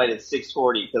my flight at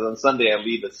 6:40 because on Sunday I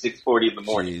leave at 6:40 in the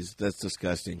morning. Jeez, that's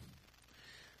disgusting.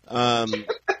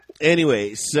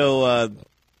 Anyway, so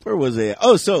where was I?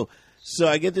 Oh, so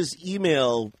I get this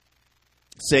email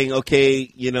saying,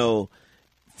 okay,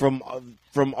 from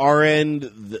our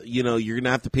end, you're gonna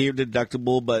have to pay your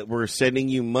deductible, but we're sending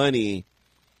you money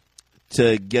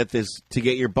to get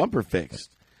your bumper fixed.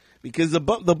 Because the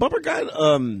bumper got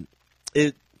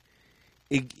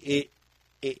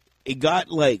it got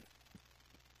like,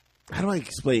 how do I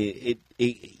explain it?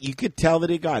 You could tell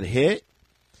that it got hit,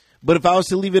 but if I was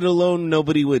to leave it alone,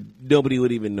 nobody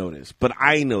would even notice. But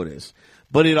I noticed.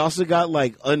 But it also got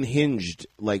like unhinged,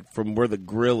 like from where the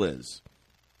grill is.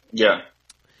 Yeah.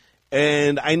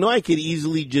 And I know I could have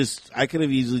easily just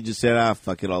said,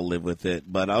 fuck it, I'll live with it.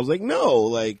 But I was like, no,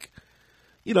 like,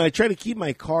 I try to keep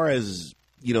my car as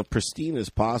pristine as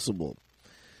possible.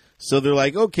 So they're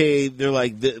like, okay,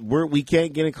 we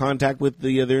can't get in contact with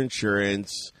the other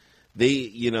insurance.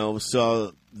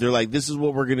 So they're like, this is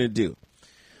what we're gonna do.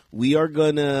 We are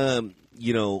gonna,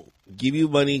 give you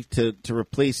money to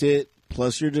replace it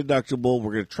plus your deductible.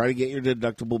 We're gonna try to get your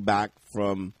deductible back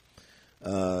from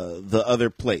the other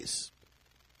place.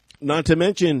 Not to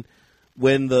mention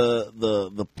when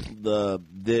the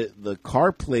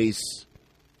car place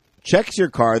checks your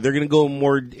car, they're going to go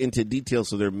more into detail,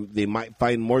 so they might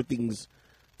find more things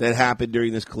that happened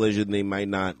during this collision. They might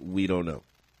not. We don't know.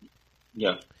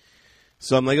 Yeah.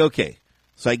 So I'm like, okay.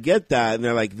 So I get that, and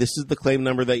they're like, this is the claim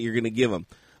number that you're going to give them.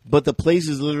 But the place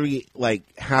is literally like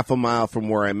half a mile from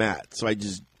where I'm at. So I'm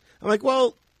like,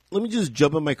 well, let me just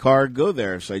jump in my car, go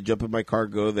there. So I jump in my car,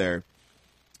 go there.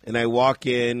 And I walk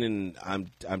in, and I'm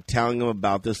telling them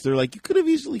about this. They're like, you could have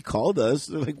easily called us.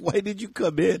 They're like, why did you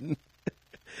come in?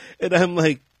 And I'm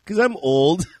like, because I'm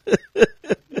old.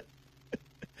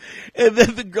 And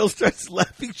then the girl starts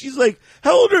laughing. She's like,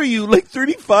 how old are you? Like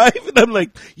 35? And I'm like,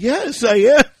 yes, I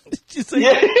am. She's like,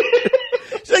 yeah.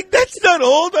 She's like, that's not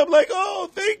old. I'm like, oh,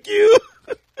 thank you.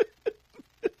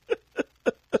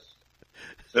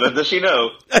 Little does she know.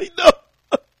 I know.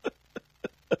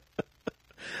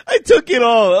 I took it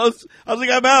all. I was like,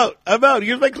 I'm out.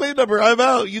 Here's my claim number. I'm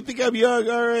out. You think I'm young?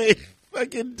 All right.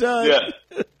 Fucking done. Yeah.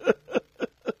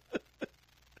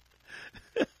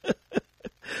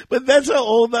 But that's how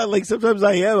old sometimes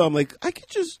I am. I'm like, I could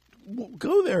just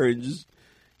go there and just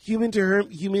human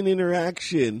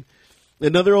interaction.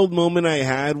 Another old moment I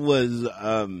had was,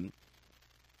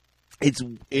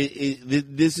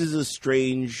 this is a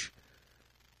strange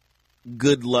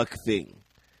good luck thing.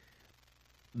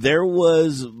 There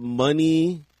was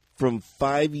money from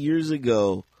 5 years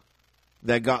ago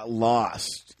that got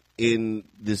lost in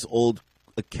this old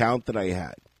account that I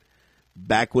had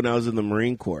back when I was in the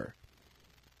Marine Corps.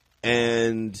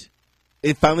 And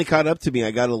it finally caught up to me. I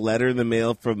got a letter in the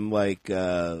mail from like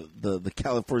the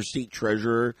California State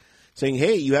Treasurer saying,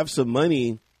 "Hey, you have some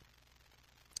money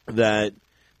that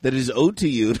is owed to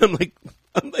you." And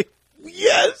I'm like,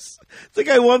 yes. It's like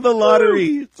I won the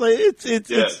lottery. It's like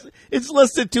it's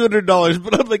less than $200,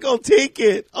 but I'm like, I'll take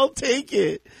it.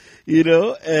 You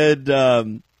know,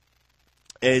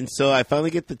 and so I finally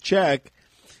get the check,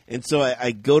 and so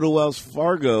I go to Wells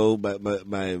Fargo,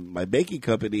 my banking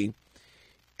company,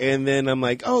 and then I'm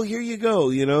like, oh, here you go.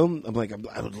 You know, I'm like,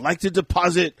 I would like to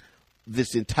deposit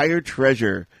this entire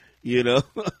treasure. You know,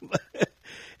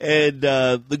 and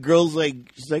the girl's like,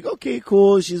 she's like, okay,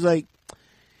 cool. She's like,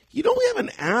 you know, we have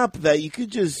an app that you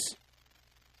could just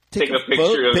take a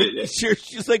picture of it. Yeah.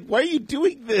 She's like, why are you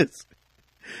doing this?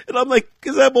 And I'm like,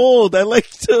 because I'm old. I like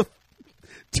to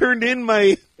turn in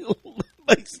my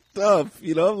stuff.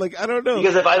 You know, I'm like, I don't know.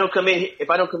 Because if I don't come in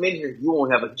here, you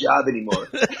won't have a job anymore.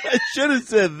 I should have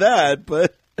said that,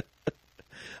 but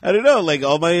I don't know. Like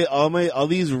all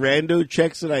these rando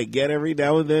checks that I get every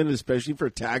now and then, especially for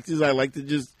taxes, I like to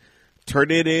just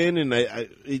turn it in, and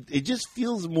it just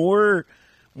feels more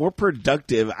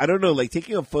productive. I don't know, like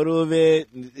taking a photo of it,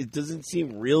 it doesn't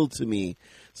seem real to me.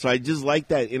 So I just like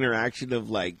that interaction of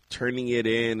like turning it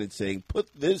in and saying, put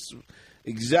this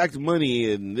exact money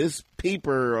in this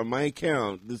paper on my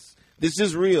account. This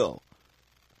is real.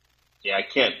 Yeah, I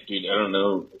can't, dude. I don't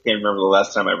know. I can't remember the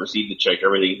last time I received a check.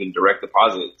 Everything's in direct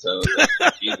deposit. So,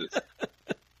 Jesus.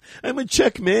 I'm a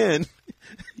check man.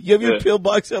 You have your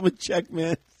pillbox. I'm a check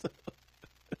man.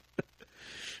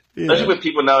 Yeah. Especially with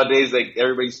people nowadays, like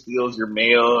everybody steals your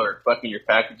mail or fucking your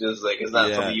packages. Like it's not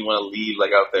something you want to leave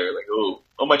like out there. Like, oh,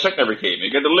 my check never came.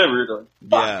 It got delivered.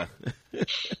 Yeah.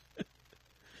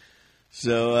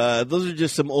 So those are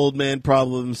just some old man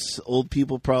problems, old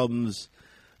people problems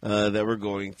that we're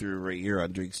going through right here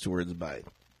on Drinks Towards By.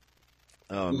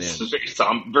 Oh man, this is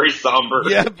very somber.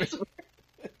 Yeah. That's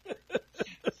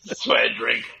why I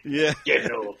drink. Yeah.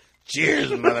 Get old.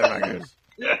 Cheers, motherfuckers.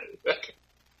 Yeah.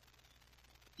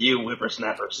 You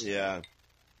whippersnappers. Yeah.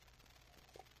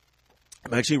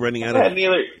 I'm actually running out of...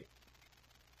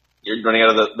 You're running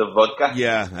out of the vodka?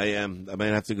 Yeah, I am. I might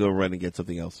have to go run and get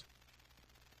something else.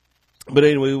 But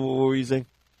anyway, what were you saying?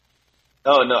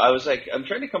 Oh, no, I was like, I'm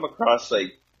trying to come across,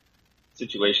 like,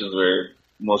 situations where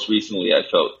most recently I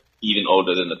felt even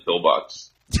older than the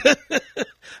pillbox.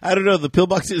 I don't know. The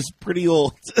pillbox is pretty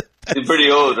old. It's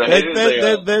pretty old, right?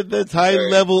 That's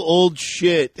high-level old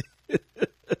shit.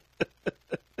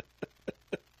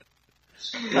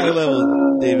 High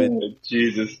level, David.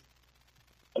 Jesus.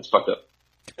 That's fucked up.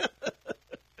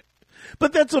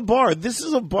 But that's a bar. This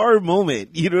is a bar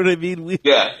moment. You know what I mean? We're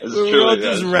all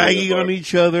just ragging on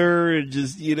each other and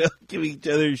just, giving each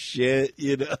other shit,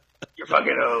 You're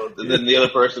fucking old. And then the other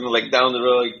person, like, down the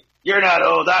road, like, you're not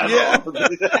old, I'm old.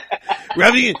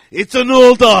 Rubbing, it's an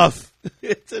old off.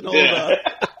 It's an old off.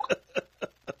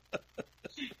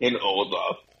 An old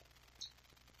off.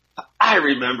 I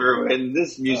remember when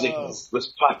this music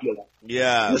was popular.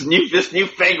 Yeah. This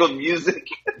newfangled music.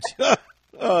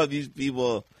 Oh, these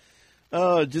people.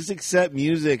 Oh, just accept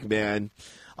music, man.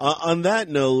 On that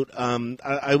note,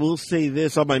 I will say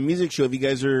this on my music show. If you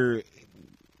guys are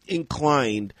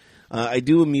inclined, I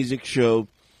do a music show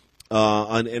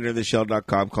on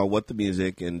entertheshell.com called What the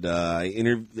Music, and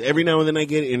every now and then I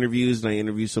get interviews, and I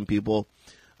interview some people,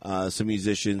 some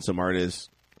musicians, some artists.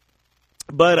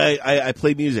 But I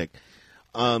play music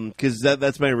because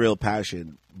that's my real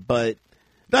passion. But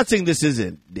not saying this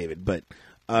isn't, David, but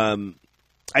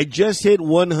I just hit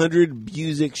 100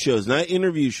 music shows, not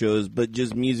interview shows, but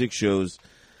just music shows,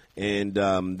 and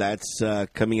that's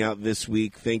coming out this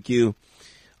week. Thank you.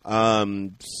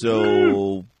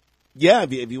 So yeah,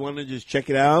 if you want to just check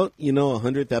it out,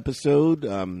 100th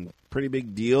episode, pretty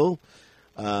big deal.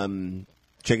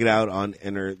 Check it out on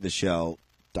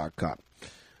entertheshell.com.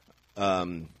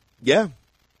 Yeah.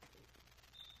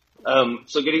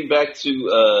 So getting back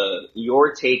to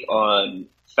your take on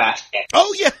FasTen.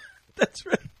 Oh yeah, that's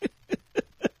right.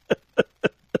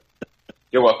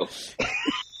 You're welcome.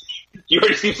 You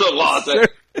already seem so lost. Sure.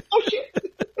 Oh shit!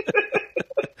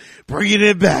 Bringing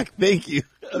it back. Thank you.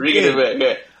 Bringing it back.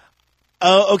 Yeah.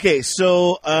 Okay,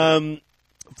 so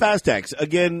FasTen,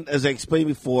 again, as I explained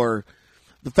before,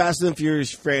 the Fast and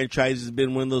Furious franchise has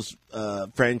been one of those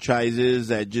franchises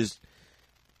that just,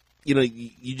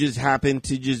 you just happen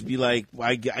to just be like, well,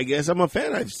 I guess I'm a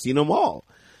fan. I've seen them all.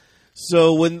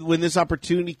 So when this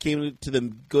opportunity came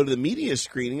to go to the media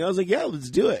screening, I was like, yeah, let's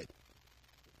do it.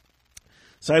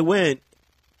 So I went.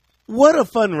 What a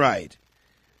fun ride.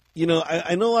 You know,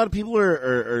 I know a lot of people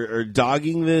are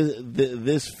dogging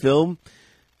this film,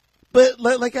 but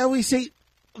like I always say,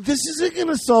 this isn't going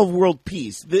to solve world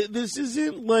peace. This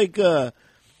isn't like I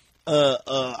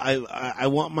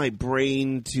want my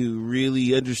brain to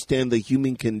really understand the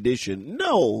human condition.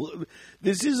 No,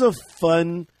 this is a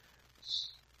fun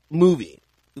movie.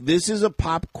 This is a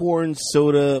popcorn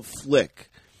soda flick,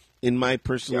 in my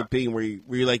personal opinion, where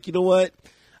you're like, you know what?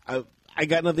 I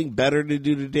got nothing better to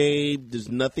do today. There's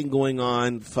nothing going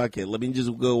on. Fuck it. Let me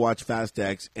just go watch Fast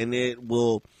X, and it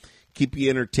will keep you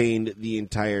entertained the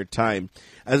entire time.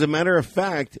 As a matter of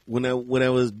fact, when I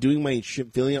was doing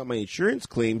filling out my insurance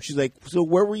claim, she's like, "So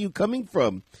where were you coming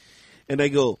from?" And I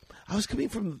go, "I was coming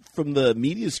from the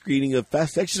media screening of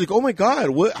Fast X." She's like, "Oh my God,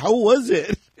 how was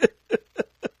it?"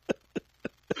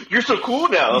 You're so cool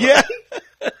now. Yeah,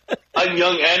 I'm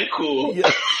young and cool.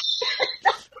 Yeah.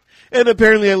 And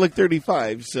apparently I look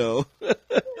 35, so.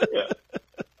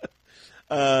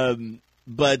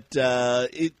 But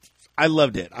I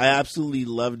loved it. I absolutely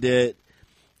loved it.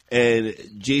 And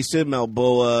Jason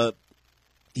Balboa,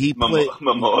 he played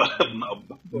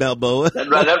Balboa. That's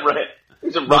right.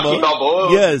 He's a Rocky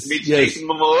Balboa. Yes, meets yes. Jason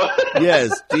Momoa.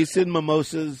 Yes, Jason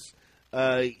Mimosas.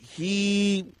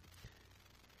 He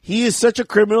is such a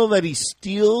criminal that he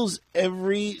steals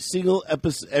every single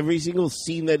episode, every single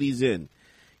scene that he's in.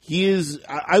 He is.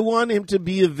 I want him to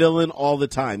be a villain all the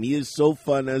time. He is so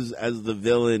fun as the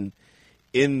villain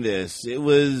in this. It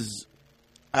was.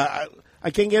 I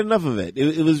can't get enough of it.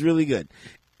 It was really good.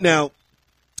 Now,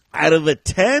 out of a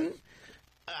 10,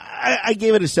 I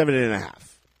gave it a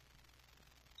 7.5.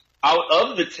 Out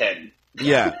of the 10.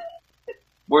 Yeah.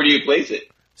 Where do you place it?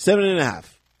 7.5.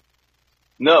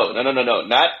 No.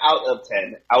 Not out of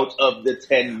 10. Out of the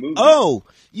 10 movies. Oh,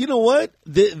 you know what?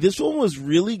 This one was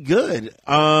really good.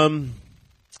 I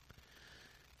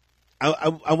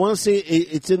want to say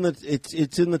it's in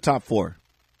the top 4.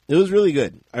 It was really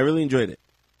good. I really enjoyed it.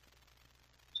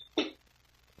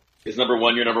 Is number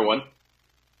 1 your number 1?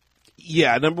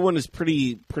 Yeah, number 1 is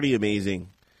pretty amazing.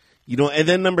 You know, and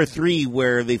then number 3,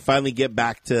 where they finally get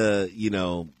back to, you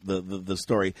know, the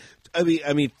story.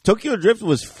 I mean, Tokyo Drift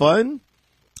was fun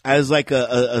as like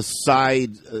a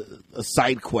side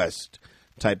quest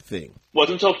type thing.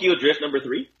 Wasn't Tokyo Drift number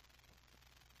 3?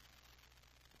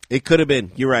 It could have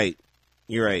been. You're right.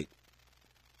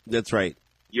 That's right.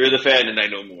 You're the fan, and I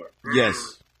know more.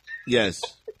 Yes.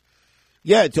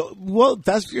 Yeah. Well,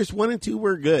 Fast and Furious 1 and 2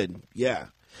 were good. Yeah.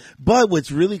 But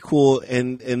what's really cool,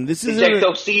 and this isn't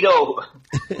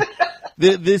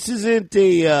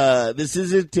this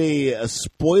isn't a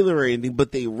spoiler or anything,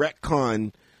 but they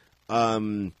retcon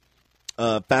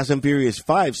Fast and Furious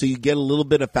 5, so you get a little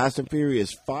bit of Fast and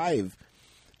Furious 5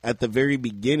 at the very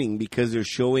beginning because they're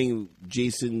showing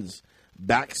Jason's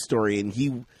backstory, and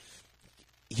he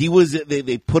was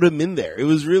they put him in there. It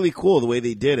was really cool the way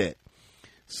they did it.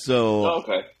 So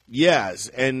okay. Yes,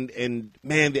 and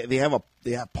man, they have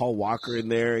Paul Walker in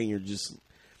there, and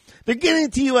they're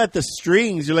getting to you at the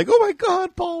strings. You're like, oh my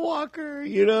God, Paul Walker!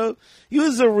 You know, he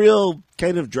was a real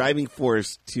kind of driving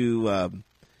force to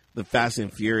the Fast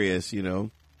and Furious. You know,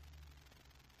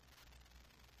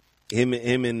 him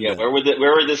and where would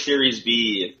the series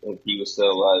be if he was still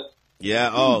alive?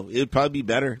 Yeah, it'd probably be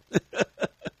better.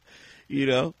 You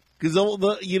know, because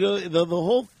the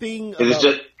whole thing because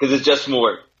it's just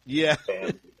more. Yeah.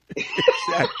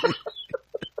 Exactly.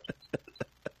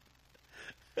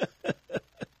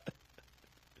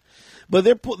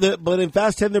 But in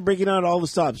Fast 10 they're breaking out all the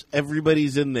stops.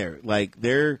 Everybody's in there. Like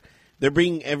they're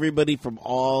bringing everybody from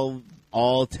all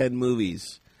 10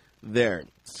 movies there.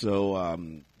 So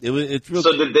it's real.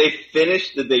 So did they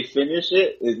finish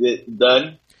it? Is it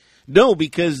done? No,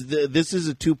 because this is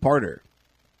a 2-parter.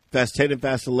 Fast 10 and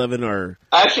Fast 11 are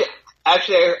actually.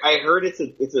 I heard it's a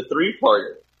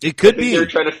 3-parter. It could be. I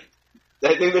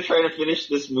think they're trying to finish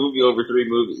this movie over 3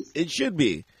 movies. It should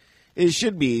be,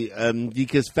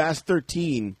 because Fast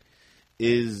 13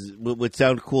 would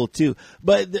sound cool too.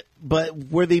 But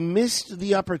where they missed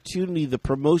the opportunity, the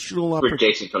promotional opportunity,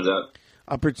 where Jason comes out.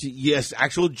 Yes,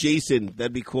 actual Jason,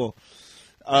 that'd be cool.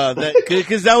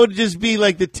 Because that would just be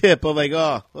like the tip. I'm like,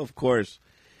 oh, of course.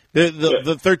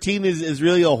 The 13 is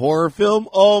really a horror film.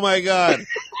 Oh my God.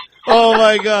 Oh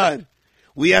my God.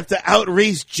 We have to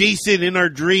outrace Jason in our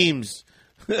dreams.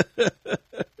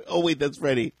 Oh wait, that's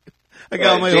Freddy. I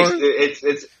got my horror.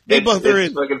 They both are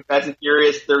in. Fucking Fast and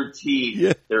Furious 13.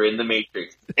 Yeah. They're in the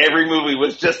Matrix. Every movie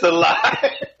was just a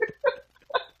lie.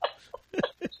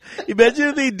 Imagine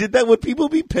if they did that. Would people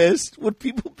be pissed? Would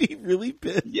people be really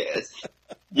pissed? Yes.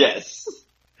 Yes.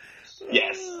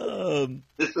 Yes.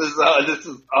 This is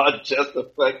just a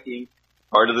fucking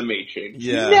part of the Matrix.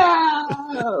 Yeah.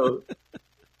 No.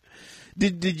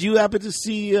 Did you happen to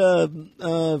see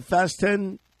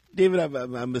FasTen, David?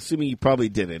 I'm assuming you probably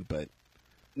didn't, but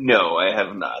No, I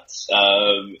have not.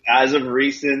 As of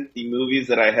recent, the movies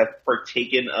that I have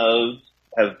partaken of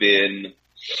have been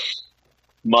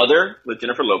Mother with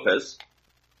Jennifer Lopez.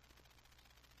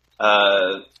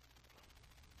 I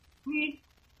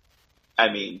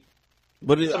mean,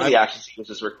 some of the action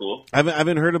sequences were cool. I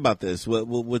haven't heard about this.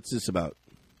 What's this about?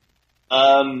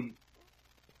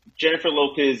 Jennifer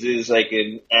Lopez is like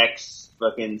an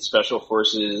ex-fucking special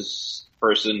forces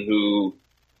person who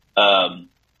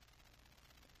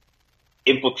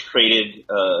infiltrated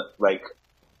like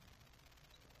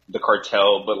the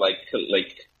cartel, but like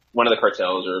one of the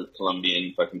cartels or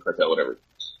Colombian fucking cartel, whatever.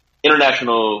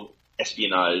 International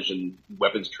espionage and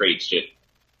weapons trade shit.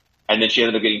 And then she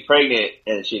ended up getting pregnant,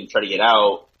 and she tried to get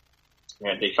out,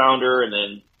 and they found her, and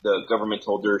then the government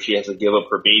told her she has to give up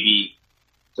her baby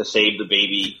to save the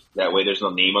baby. That way there's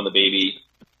no name on the baby.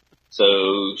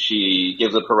 So she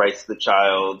gives up her rights to the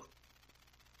child.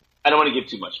 I don't want to give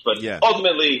too much, but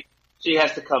ultimately she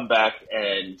has to come back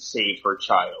and save her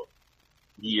child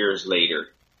years later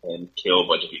and kill a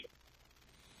bunch of people.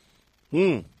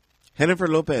 Jennifer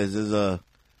Lopez is a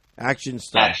action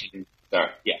star. Action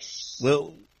star, yes.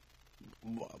 Well,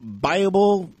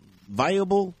 viable?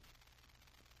 What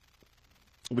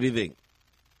do you think?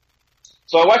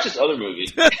 So I watched this other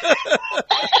movie.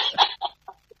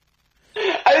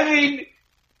 I mean,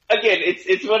 again,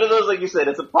 it's one of those, like you said,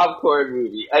 it's a popcorn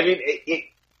movie. I mean,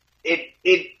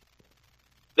 it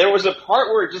there was a part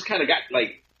where it just kind of got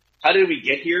like, how did we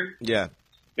get here? Yeah.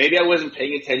 Maybe I wasn't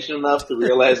paying attention enough to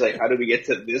realize, like, how did we get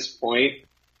to this point?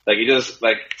 Like, it just,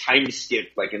 like, time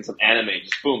skip, like, in some anime.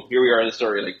 Just, boom, here we are in the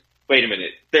story. Like, wait a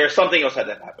minute. There's something else had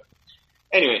to happen.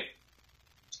 Anyway,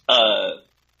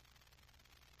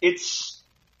 it's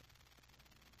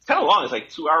kind of long. It's like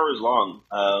 2 hours long.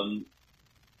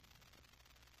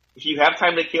 If you have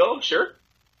time to kill, sure.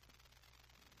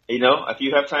 You know, if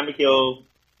you have time to kill,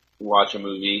 watch a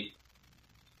movie.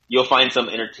 You'll find some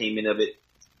entertainment of it.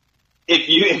 If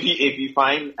you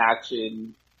find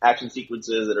action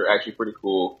sequences that are actually pretty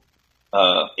cool,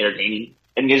 entertaining,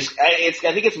 and I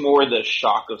think it's more the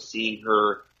shock of seeing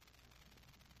her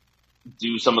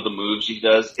do some of the moves she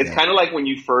does. It's kind of like when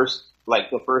you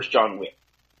the first John Wick.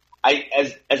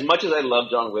 As much as I love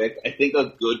John Wick, I think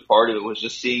a good part of it was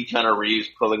just seeing Keanu Reeves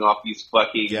pulling off these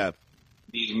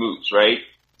these moves, right?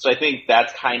 So I think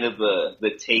that's kind of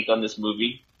the take on this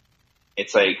movie.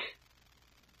 It's like,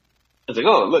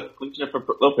 oh, look Jennifer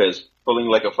Lopez pulling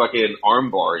like a fucking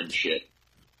armbar and shit.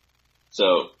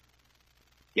 So,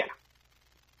 yeah.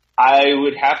 I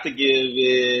would have to give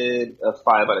it a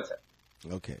 5 out of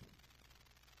 10. Okay.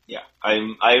 Yeah.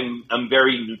 I'm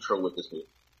very neutral with this movie.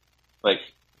 Like,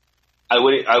 I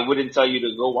wouldn't tell you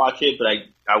to go watch it, but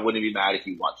I wouldn't be mad if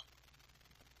you watched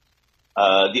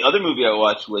it. The other movie I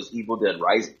watched was Evil Dead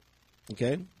Rising.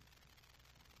 Okay.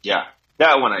 Yeah.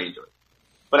 That one I enjoyed.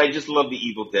 But I just love the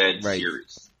Evil Dead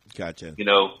series. Gotcha. You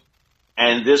know,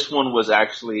 and this one was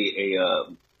actually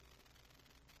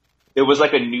it was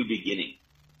like a new beginning.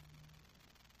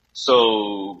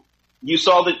 So did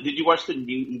you watch the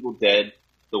new Evil Dead,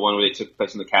 the one where they took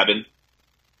place in the cabin?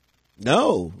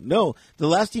 No. The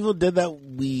last Evil Dead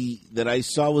that I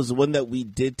saw was the one that we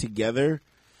did together,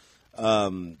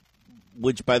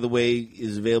 which, by the way,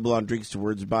 is available on Drinks to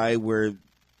Words By, where,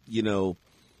 you know,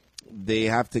 they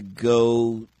have to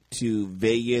go to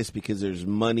Vegas because there's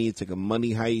money. It's like a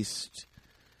money heist.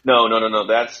 No.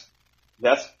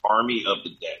 That's Army of the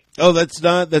Dead. Oh, that's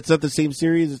not the same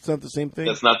series? It's not the same thing?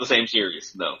 That's not the same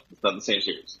series. No, it's not the same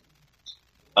series.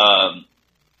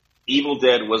 Evil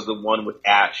Dead was the one with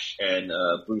Ash and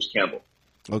Bruce Campbell.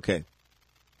 Okay.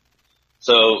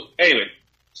 So, anyway.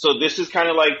 So this is kind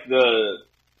of like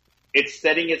it's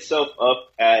setting itself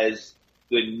up as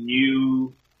the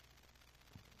new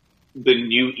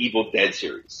Evil Dead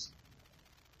series.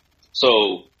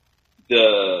 So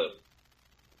the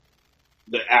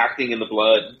acting and the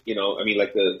blood, you know, I mean,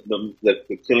 like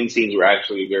the killing scenes were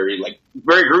actually very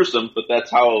gruesome, but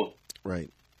that's how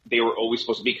they were always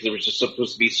supposed to be, because there was just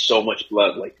supposed to be so much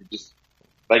blood,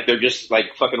 they're just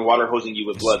fucking water hosing you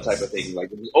with blood type of thing,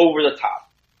 like it was over the top.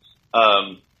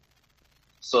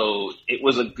 So it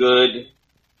was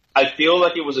I feel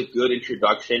like it was a good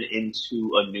introduction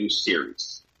into a new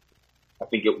series. I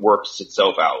think it works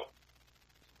itself out.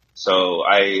 So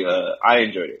I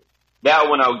enjoyed it. That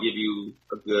one I'll give you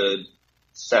a good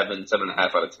 7.5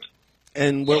 out of 10.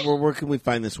 And where can we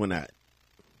find this one at?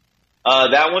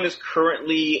 That one is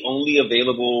currently only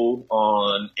available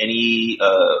on any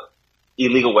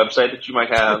illegal website that you might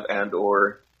have, and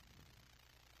or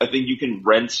I think you can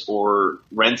rent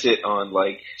it on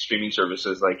like streaming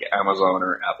services like Amazon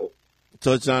or Apple.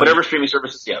 So it's not whatever streaming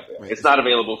services you have. Right. It's not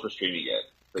available for streaming yet.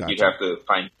 Like Gotcha.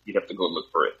 you'd have to go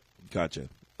look for it. Gotcha.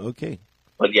 Okay.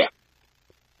 But yeah.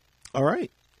 All right.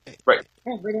 Right.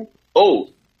 Oh,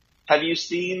 have you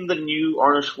seen the new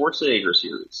Arnold Schwarzenegger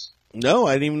series? No,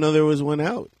 I didn't even know there was one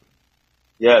out.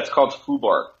 Yeah, it's called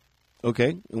Fubar.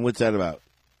 Okay. And what's that about?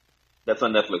 That's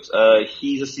on Netflix.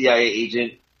 He's a CIA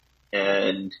agent,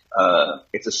 and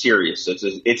it's a series.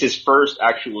 It's his first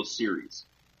actual series,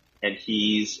 and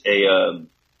he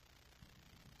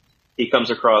comes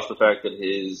across the fact that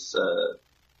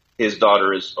his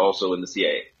daughter is also in the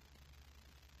CIA.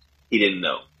 He didn't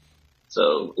know.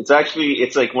 So it's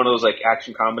like one of those like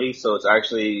action comedies. So it's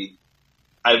actually,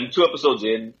 I'm 2 episodes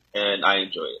in and I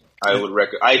enjoy it.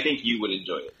 I think you would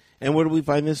enjoy it. And where do we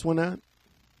find this one at?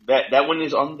 That one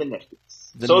is on the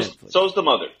Netflix. So is The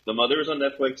Mother. The Mother is on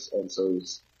Netflix, and so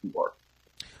is Fubar.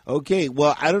 Okay.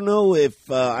 Well, I don't know if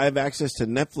I have access to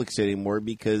Netflix anymore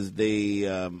because they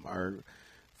are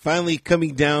finally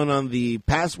coming down on the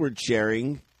password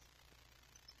sharing.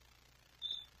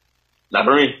 Not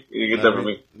for me. You can get that for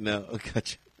me. No,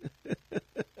 gotcha.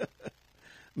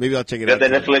 Maybe I'll check it out. out.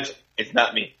 The Netflix, it's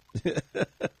not me.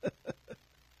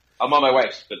 I'm on my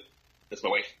wife's, but that's my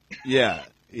wife. Yeah.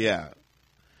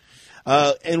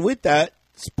 And with that,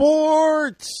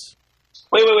 sports.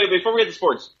 Wait. Before we get to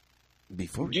sports, do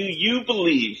you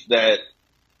believe that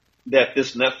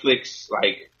this Netflix,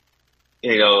 like,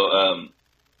 I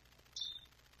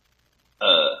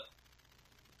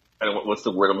don't know, what's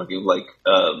the word I'm looking like?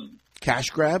 Cash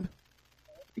grab?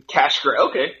 Cash grab.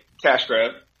 Okay, cash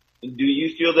grab. Do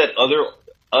you feel that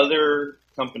other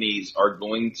companies are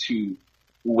going to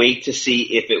wait to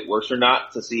see if it works or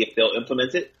not, to see if they'll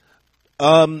implement it?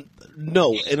 No,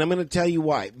 and I'm going to tell you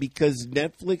why. Because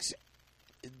Netflix,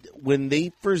 when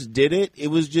they first did it, it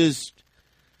was just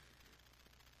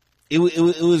it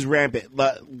was rampant.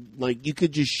 Like you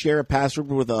could just share a password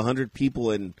with 100 people,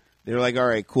 and they're like, "All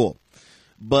right, cool."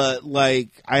 But like,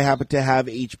 I happen to have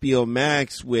HBO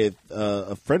Max with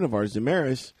a friend of ours,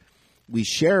 Damaris. We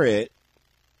share it,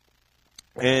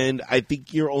 and I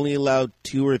think you're only allowed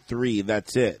 2 or 3.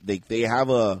 That's it. They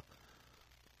have a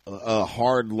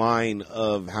hard line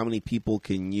of how many people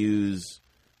can use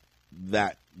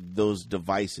those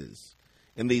devices,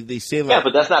 and they say like, yeah,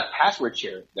 but that's not password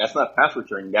sharing. That's not password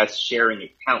sharing. That's sharing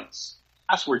accounts.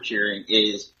 Password sharing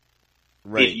is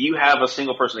right. If you have a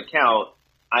single person account,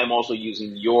 I'm also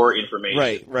using your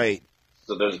information. Right.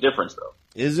 So there's a difference, though.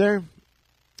 Is there?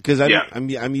 Because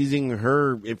I'm using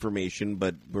her information,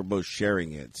 but we're both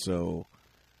sharing it. So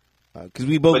because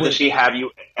we both. But does she have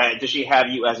you? Does she have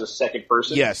you as a second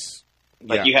person? Yes.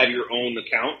 Like you have your own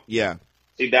account. Yeah.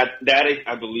 See that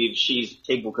I believe she's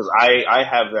capable, because I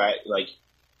have that, like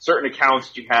certain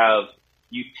accounts that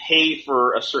you pay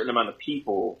for a certain amount of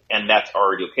people, and that's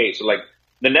already okay. So like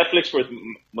the Netflix with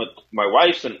my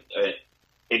wife's, and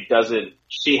it doesn't.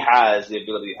 She has the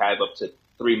ability to have up to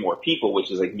 3 more people, which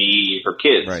is like me, her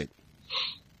kids. Right.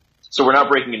 So we're not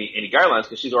breaking any guidelines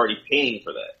because she's already paying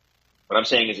for that. What I'm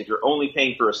saying is, if you're only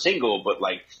paying for a single, but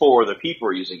like 4 other people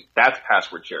are using, that's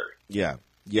password sharing. Yeah.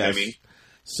 Yes. You know what I mean?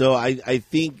 So I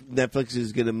think Netflix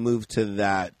is going to move to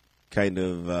that kind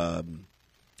of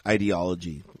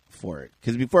ideology for it,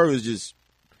 because before it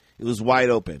was wide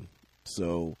open.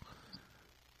 So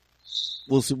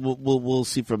we'll see. We'll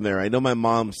see from there. I know my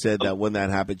mom said that when that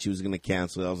happened, she was going to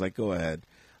cancel it. I was like, go ahead.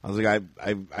 I was like,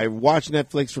 I watch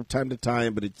Netflix from time to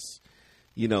time, but it's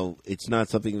not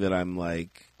something that I'm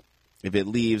like. If it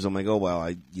leaves, I'm like, oh well,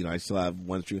 I still have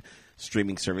one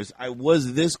streaming service. I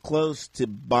was this close to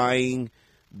buying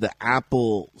the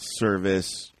Apple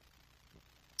service,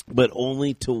 but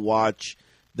only to watch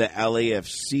the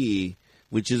LAFC,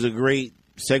 which is a great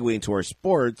segue into our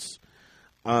sports.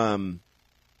 So,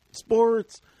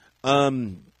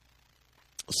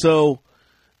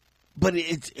 but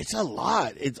it's a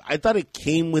lot. I thought it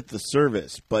came with the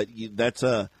service, but that's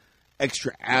a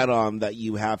extra add-on that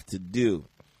you have to do.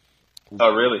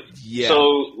 Oh, really? Yeah.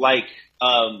 So, like,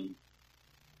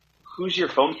 who's your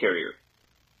phone carrier?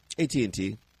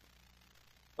 AT&T.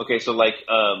 Okay, so like,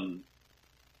 on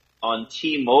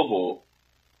T-Mobile,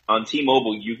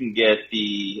 you can get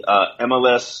the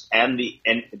MLS and the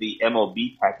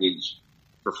MLB package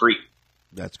for free.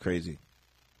 That's crazy.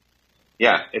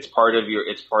 Yeah, it's part of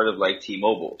like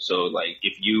T-Mobile. So like,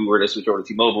 if you were to switch over to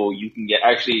T-Mobile, you can get,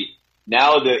 actually,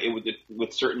 Now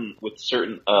with certain what's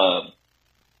the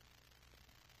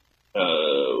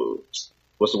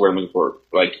word I'm looking for?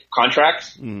 Like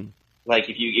contracts. Mm. Like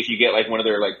if you get like one of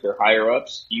their higher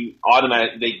ups,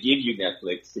 they give you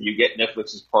Netflix, so you get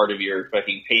Netflix as part of your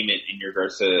fucking payment in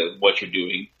regards to what you're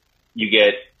doing. You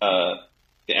get the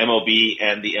MLB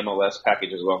and the MLS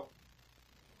package as well.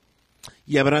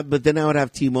 Yeah, but then I would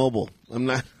have T-Mobile. I'm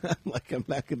not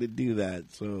going to do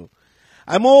that. So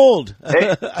I'm old.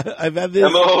 Hey, I've had this.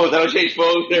 I'm old. I don't change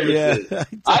phone services. Yeah.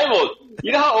 I'm old.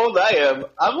 You know how old I am?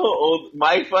 I'm old.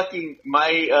 My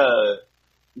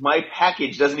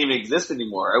package doesn't even exist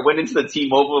anymore. I went into the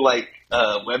T-Mobile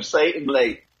website and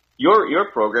your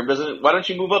program doesn't. Why don't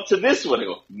you move up to this one? I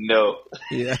go, no.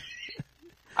 Yeah.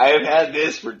 I have had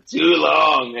this for too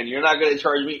long, and you're not going to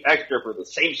charge me extra for the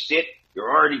same shit you're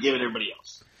already giving everybody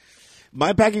else.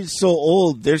 My package is so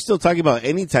old; they're still talking about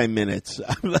anytime minutes.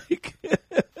 I'm like,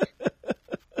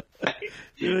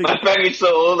 my package is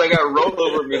so old, I got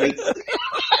rollover minutes.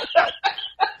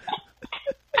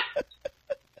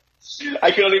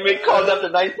 I can only make calls after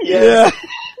 9 p.m. Yeah.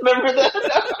 Remember that?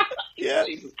 Yeah.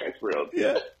 Jesus Christ, for real.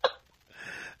 Yeah.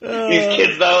 These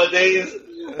kids nowadays,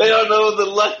 they don't know the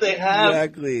luck they have.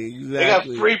 Exactly. They got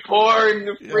free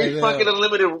porn, free fucking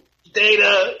unlimited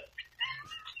data.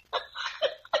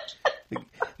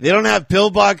 They don't have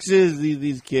pillboxes,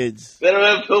 these kids. They don't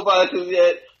have pillboxes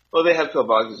yet. Well, they have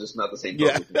pillboxes, just not the same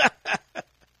pill. Yeah.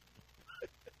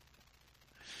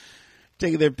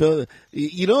 Taking their pill.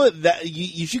 You know what? That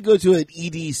you should go to an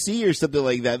EDC or something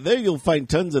like that. There you'll find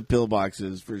tons of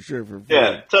pillboxes for sure. For free.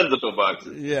 Yeah, tons of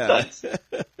pillboxes. Yeah. Tons.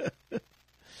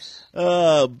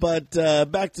 But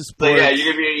back to So sports. yeah,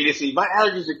 you're gonna be EDC. My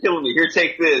allergies are killing me. Here,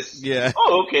 take this. Yeah.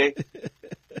 Oh, okay.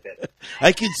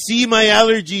 I can see my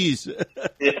allergies.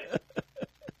 Yeah.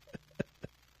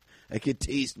 I can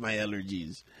taste my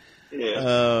allergies.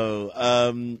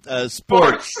 Yeah.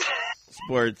 Sports.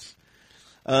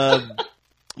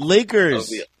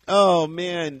 Lakers. Oh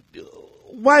man,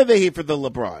 why they hate for the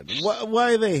LeBron?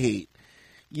 Why they hate?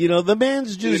 You know, the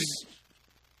man's just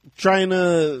trying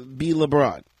to be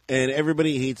LeBron, and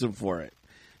everybody hates him for it.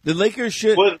 The Lakers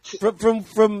should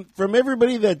from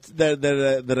everybody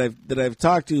that I've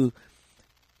talked to.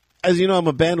 As you know, I'm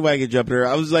a bandwagon jumper.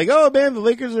 I was like, "Oh man, the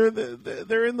Lakers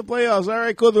they're in the playoffs. All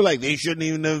right, cool." They're like, "They shouldn't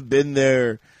even have been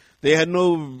there. They had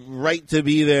no right to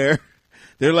be there."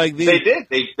 They're like, they did.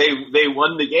 They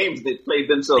won the games. They played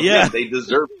themselves in. They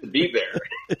deserved to be there.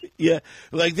 Yeah,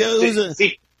 like there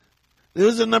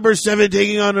was a number 7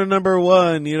 taking on a number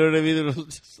 1. You know what I mean? It was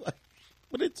just like,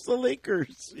 but it's the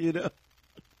Lakers. You know.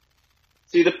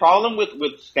 See, the problem with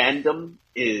fandom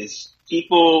is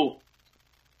people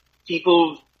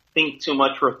think too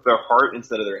much with their heart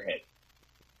instead of their head.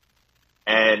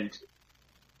 And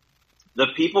the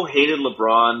people hated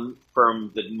LeBron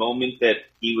from the moment that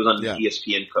he was on the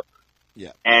ESPN cover.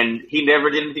 Yeah. And he never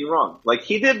did anything wrong. Like,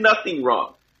 he did nothing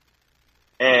wrong.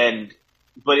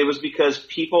 But it was because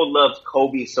people loved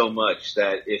Kobe so much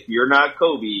that if you're not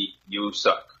Kobe, you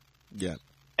suck. Yeah.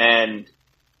 And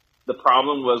the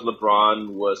problem was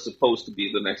LeBron was supposed to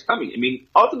be the next coming. I mean,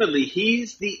 ultimately, he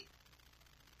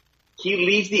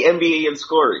leads the NBA in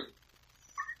scoring.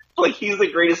 Like, he's the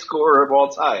greatest scorer of all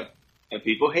time. And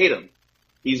people hate him.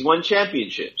 He's won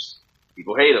championships.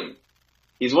 People hate him.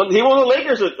 He won the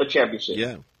Lakers a championship.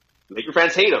 Yeah. Laker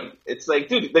fans hate him. It's like,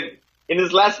 dude, in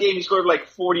his last game, he scored like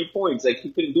 40 points. Like,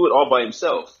 he couldn't do it all by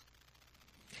himself.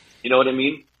 You know what I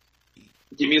mean?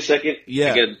 Give me a second.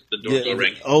 Yeah. Again, the doorbell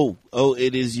ring. Oh,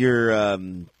 it is your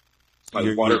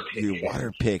water pick. Your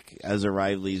water pick has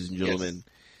arrived, ladies and gentlemen. Yes.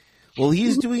 Well,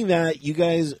 he's doing that. You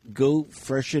guys go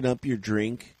freshen up your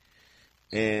drink,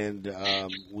 and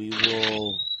we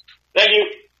will. Thank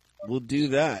you. We'll do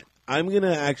that. I'm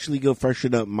gonna actually go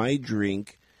freshen up my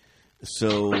drink.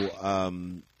 So,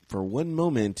 for one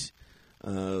moment,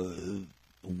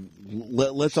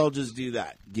 let's all just do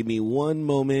that. Give me one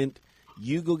moment.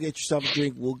 You go get yourself a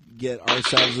drink. We'll get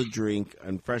ourselves a drink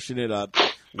and freshen it up.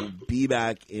 We'll be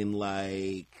back in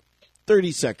like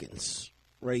 30 seconds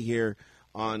right here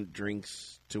on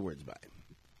Drinks to Words By.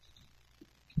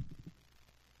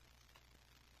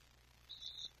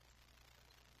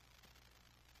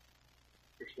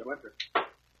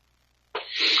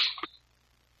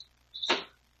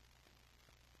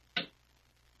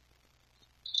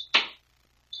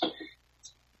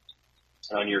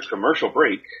 On your commercial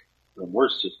break, from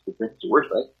worst to worst,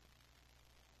 right?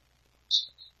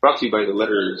 Brought to you by the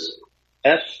letters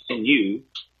F and U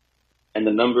and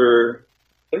the number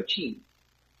 13.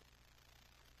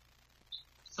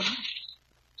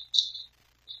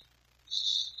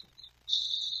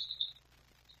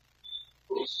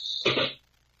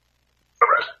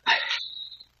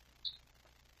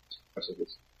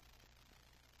 this.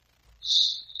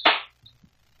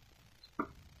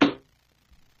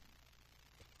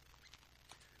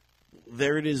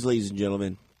 There it is, ladies and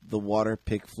gentlemen. The water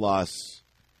pick floss.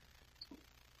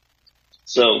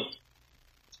 So,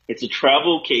 it's a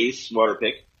travel case water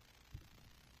pick.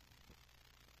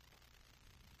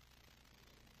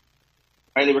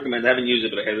 Highly recommend. I haven't used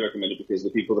it, but I highly recommend it because the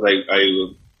people that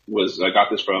I got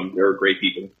this from, they're great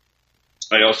people.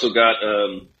 I also got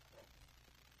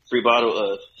free bottle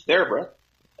of TheraBreath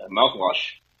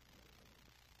mouthwash.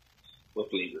 What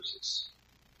flavors is?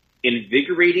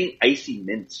 Invigorating icy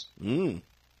mint. Mm.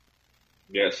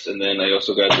 Yes, and then I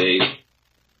also got a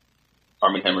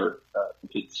Arm & Hammer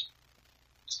complete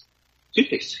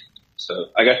toothpaste. So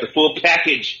I got the full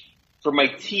package for my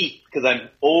teeth because I'm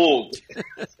old.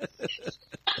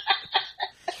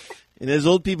 And as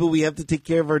old people, we have to take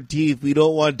care of our teeth. We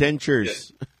don't want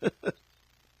dentures. Yeah.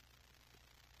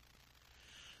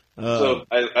 So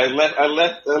I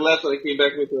left and I came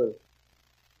back with a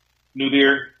new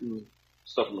beer and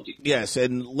stuff in my teeth. Yes,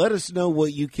 and let us know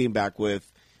what you came back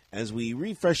with as we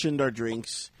refreshened our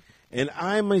drinks. And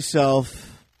I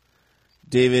myself,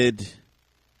 David,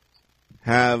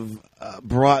 have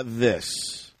brought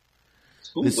this.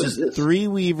 Ooh, This is Three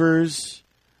Weavers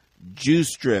Juice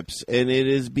Strips, and it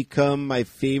has become my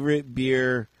favorite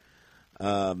beer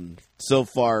so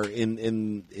far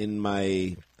in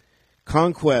my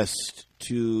conquest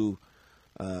to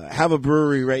have a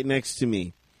brewery right next to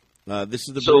me. This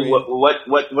is the So brewery.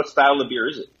 what style of beer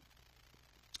is it?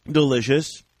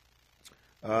 Delicious.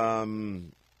 Let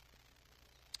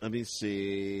me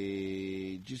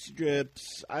see. Juicy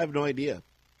Drips. I have no idea.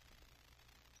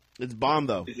 It's bomb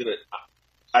though. Is it an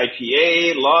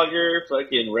IPA, lager,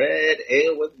 fucking red,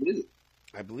 ale? What is it?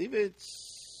 I believe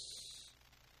it's.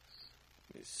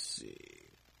 Let me see.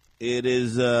 It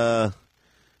is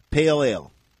pale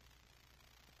ale.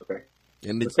 Okay.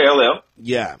 And it's pale ale.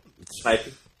 yeah. Nice.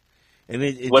 And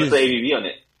it What's just, the ABV on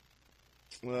it?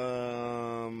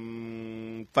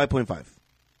 5.5.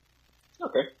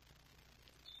 Okay.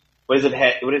 What is it?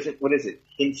 What is it?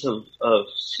 Hints of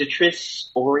citrus,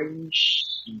 orange,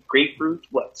 grapefruit?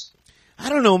 What? I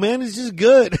don't know, man. It's just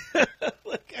good. It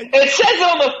says it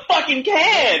on the fucking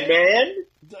can, man.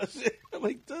 Does it?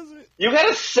 Does it? You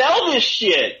gotta sell this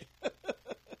shit.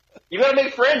 You gotta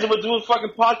make friends, and we'll do a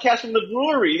fucking podcast from the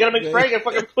brewery. You gotta make friends, you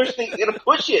gotta fucking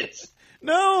push it.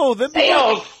 No, then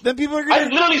people are I'm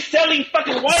gonna. literally selling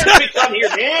fucking water picks on here,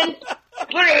 man.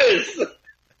 Look at this.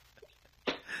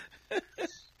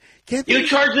 You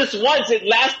charge this once, it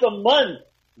lasts a month.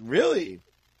 Really?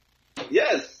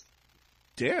 Yes.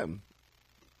 Damn.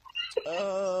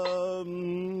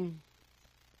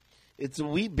 It's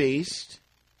wheat based,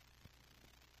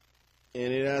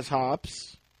 and it has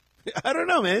hops. I don't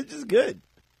know, man. It's just good.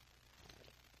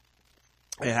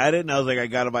 I had it, and I was like, I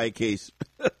gotta buy a case.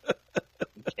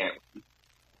 Can't.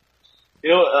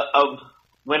 You know,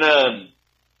 when I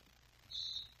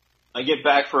get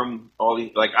back from all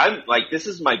these, this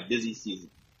is my busy season.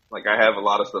 Like, I have a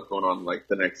lot of stuff going on, like,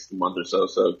 the next month or so.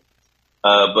 So,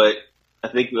 but I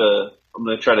think I'm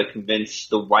gonna try to convince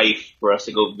the wife for us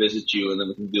to go visit you, and then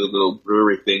we can do a little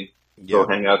brewery thing. Yeah. Go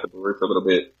hang out at the brewery for a little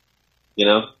bit. You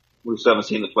know, we still haven't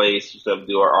seen the place. We still have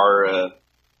to do our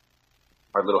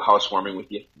little housewarming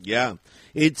with you. Yeah,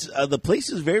 it's the place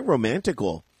is very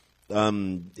romantical.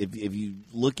 If you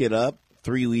look it up,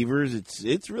 Three Weavers,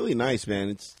 it's really nice, man.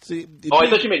 I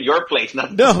thought you meant your place,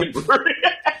 not no. the brewery.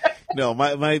 No,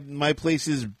 my place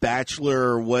is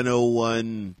Bachelor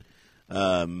 101,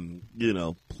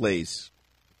 place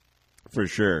for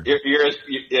sure.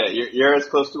 You're as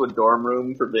close to a dorm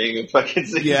room for being a fucking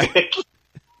yeah.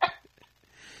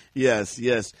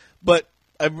 Yes, but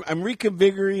I'm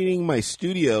reconfiguring my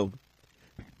studio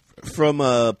from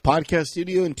a podcast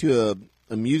studio into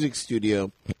a music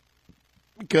studio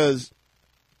because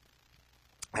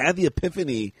I had the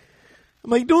epiphany.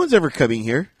 I'm like, no one's ever coming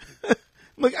here. I'm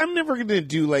like, I'm never going to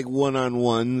do like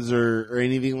one-on-ones or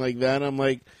anything like that. I'm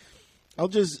like, I'll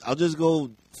just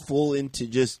go full into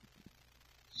just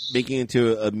making it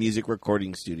into a music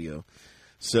recording studio.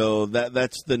 So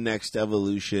that's the next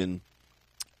evolution.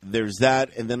 There's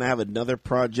that, and then I have another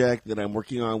project that I'm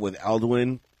working on with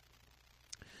Aldwin.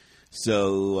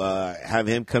 So have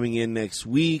him coming in next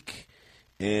week,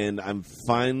 and I'm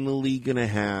finally going to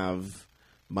have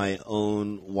my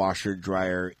own washer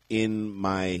dryer in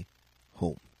my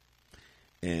home.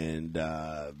 And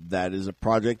that is a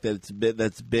project I've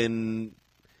been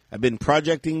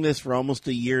projecting this for almost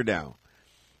a year now.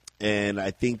 And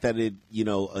I think that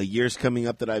a year's coming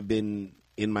up that I've been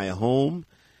in my home.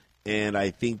 And I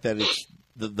think that it's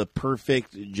the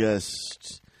perfect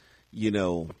just,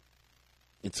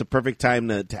 it's a perfect time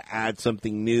to add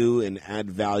something new and add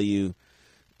value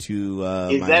to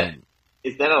Is my that home.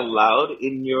 is that allowed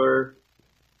in your?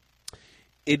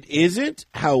 It isn't.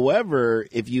 However,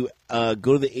 if you go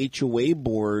to the HOA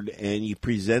board and you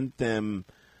present them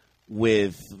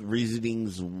with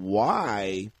reasonings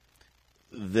why,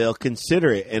 they'll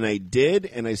consider it. And I did,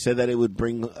 and I said that it would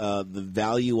bring the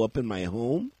value up in my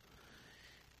home.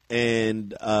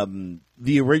 And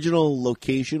the original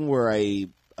location where I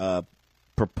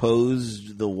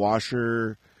proposed the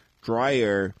washer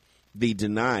dryer, they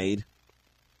denied.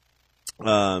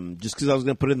 Just because I was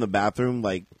going to put it in the bathroom,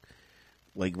 like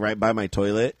right by my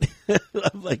toilet.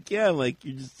 I'm like, yeah, like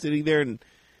you're just sitting there and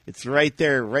it's right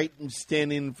there, right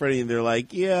standing in front of you. They're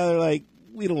like,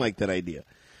 we don't like that idea.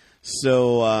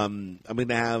 So I'm going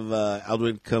to have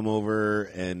Aldwin come over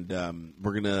and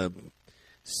we're going to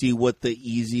see what the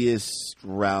easiest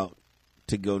route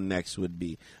to go next would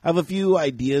be. I have a few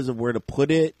ideas of where to put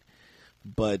it,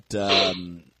 but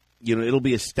it'll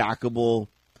be a stackable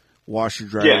washer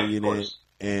dryer unit,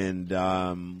 and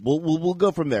we'll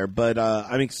go from there. But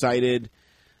I'm excited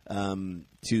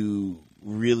to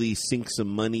really sink some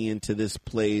money into this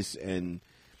place, and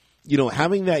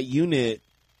having that unit,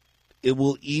 it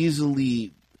will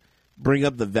easily bring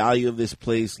up the value of this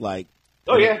place. Like,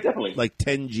 Definitely, like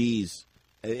 10 G's,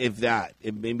 if that,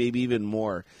 maybe even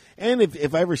more. And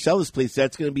if I ever sell this place,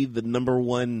 that's going to be the number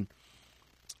one.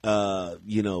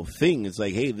 Thing. It's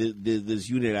like, hey, this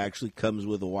unit actually comes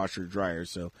with a washer dryer.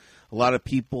 So a lot of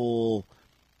people,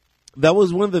 that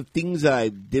was one of the things that I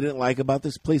didn't like about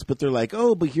this place, but they're like,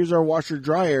 oh, but here's our washer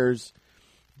dryers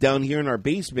down here in our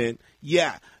basement.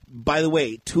 Yeah. By the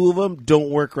way, 2 of them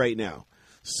don't work right now.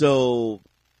 So,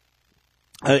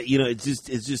 it's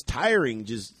just tiring.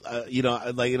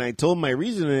 And I told him my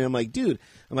reason, and I'm like, dude,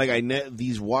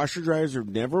 these washer dryers are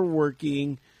never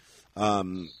working.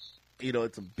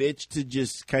 It's a bitch to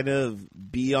just kind of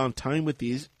be on time with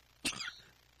these.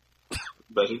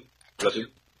 Bless you.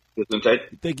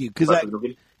 Thank you.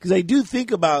 Because I do think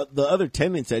about the other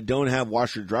tenants that don't have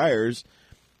washer dryers,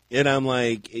 and I'm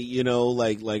like,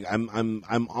 I'm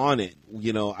on it.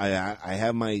 I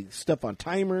have my stuff on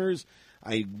timers.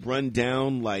 I run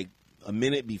down like a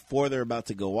minute before they're about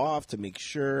to go off to make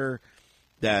sure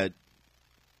that,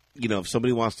 if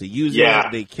somebody wants to use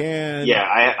it, they can. Yeah,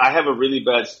 I have a really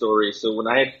bad story. So when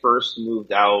I had first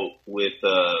moved out with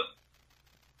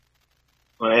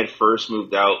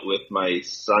my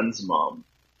son's mom,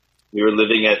 we were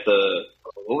living at what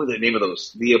was the name of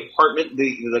those? The apartment,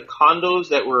 the condos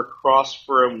that were across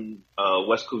from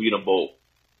West Covina Bowl.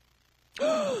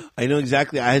 I know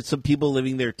exactly. I had some people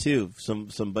living there too. Some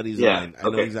buddies of mine. I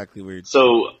know exactly where.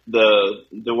 So the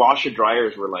washer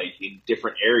dryers were like in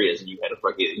different areas, and you had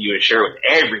to share with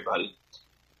everybody.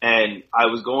 And I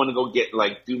was going to go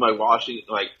do my washing,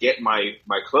 get my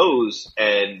clothes,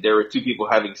 and there were 2 people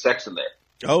having sex in there.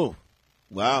 Oh,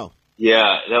 wow.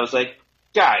 Yeah, and I was like,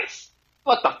 guys,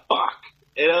 what the fuck?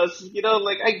 And I was,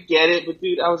 I get it, but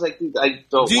dude, I was like, dude, I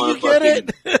don't want to. Do you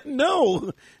get it?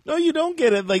 No, you don't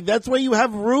get it. Like, that's why you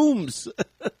have rooms.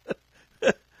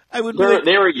 I would.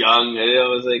 They were young, and I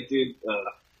was like, dude, it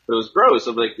was gross.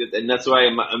 I'm like, and that's why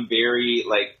I'm very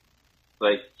like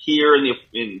here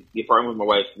in the apartment with my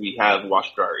wife, we have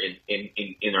wash dryer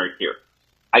in our here.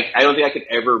 I don't think I could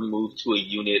ever move to a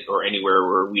unit or anywhere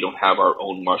where we don't have our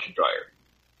own washer dryer.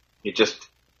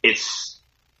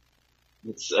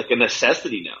 It's like a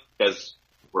necessity now because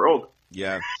we're old.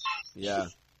 Yeah.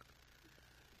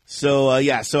 So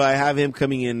so I have him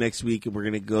coming in next week, and we're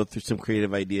going to go through some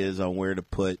creative ideas on where to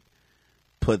put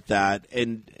that.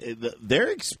 And they're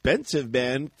expensive,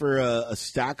 man, for a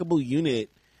stackable unit.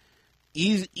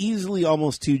 Easily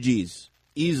almost 2 G's.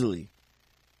 Easily.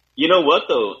 You know what,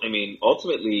 though? I mean,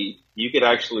 ultimately, you could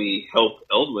actually help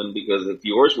Eldwin because if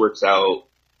yours works out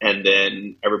and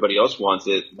then everybody else wants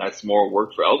it, that's more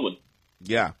work for Eldwin.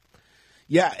 Yeah.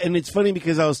 Yeah, and it's funny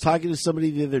because I was talking to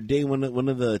somebody the other day, one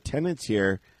of the tenants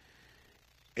here,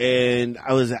 and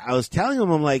I was telling him,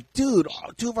 I'm like, dude,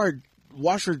 2 of our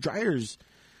washer dryers,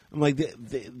 I'm like,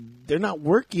 they're not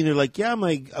working. They're like, yeah. I'm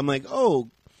like, oh,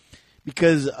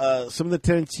 because some of the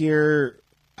tenants here,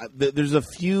 there's a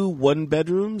few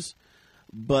 1-bedrooms,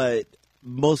 but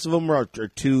most of them are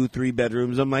 2-3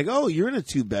 bedrooms. I'm like, oh, you're in a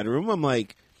 2-bedroom. I'm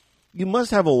like, you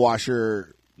must have a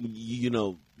washer,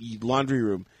 laundry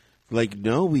room. Like,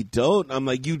 no, we don't. I'm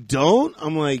like, you don't?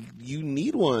 I'm like, you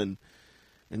need one.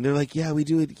 And they're like, yeah, we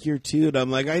do it here too. And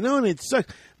I'm like, I know, and it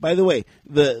sucks. By the way,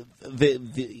 the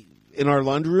in our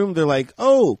laundry room, they're like,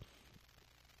 oh,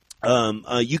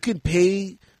 you can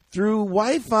pay through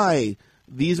Wi-Fi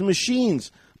these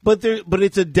machines, but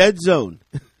it's a dead zone.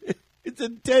 it's a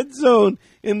dead zone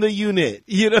in the unit.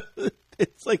 You know,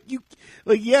 it's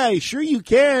yeah, sure you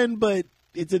can, but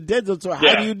it's a dead zone. So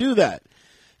how do you do that?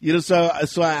 You know, so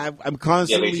I'm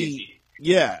constantly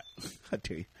how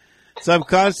dare you? So I'm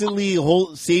constantly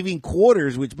saving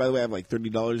quarters, which by the way I have like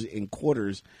 $30 in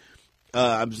quarters.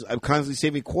 I'm constantly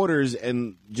saving quarters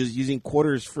and just using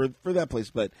quarters for that place.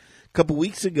 But a couple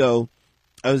weeks ago,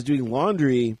 I was doing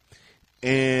laundry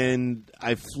and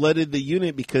I flooded the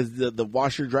unit because the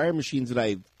washer dryer machines that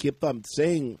I kept on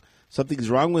saying something's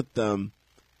wrong with them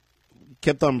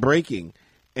kept on breaking.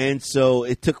 And so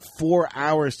it took 4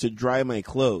 hours to dry my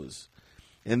clothes.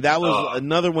 And that was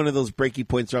another one of those breaking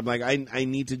points where I'm like, I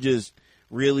need to just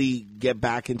really get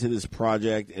back into this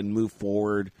project and move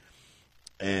forward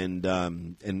and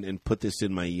put this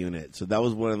in my unit. So that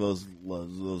was one of those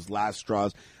last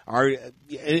straws. And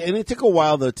it took a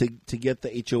while though to get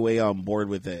the HOA on board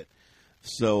with it.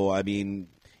 So I mean,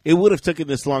 it would have taken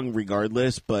this long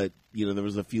regardless, but you know, there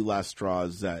was a few last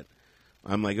straws that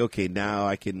I'm like, okay, now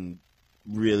I can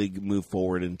really move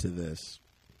forward into this.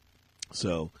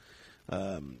 So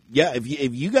if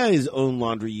you guys own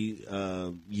laundry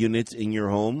units in your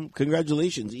home,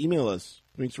 congratulations. Email us,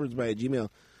 drinkswordsby@gmail.com.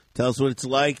 Tell us what it's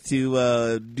like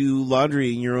to do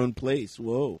laundry in your own place.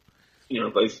 Whoa. Your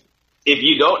own place. If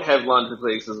you don't have laundry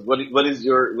places, what do you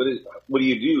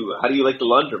do? How do you like the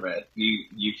laundromat?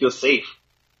 You feel safe.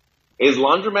 Is the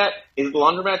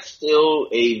laundromat still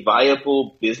a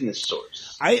viable business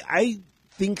source? I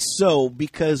think so,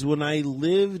 because when I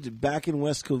lived back in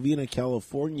West Covina,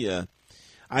 California,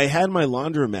 I had my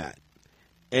laundromat.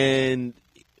 And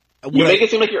you make it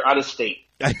seem like you're out of state.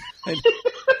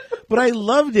 But I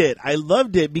loved it. I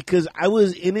loved it because I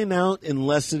was in and out in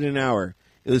less than an hour.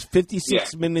 It was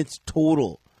 56 minutes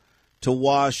total to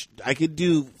wash. I could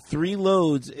do 3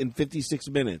 loads in 56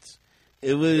 minutes.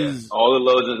 It was all the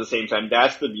loads at the same time.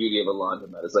 That's the beauty of a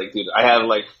laundromat. It's like, dude, I have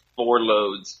like 4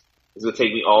 loads. It's going to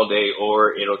take me all day,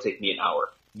 or it'll take me an hour.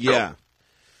 Yeah.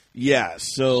 Yeah.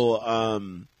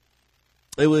 So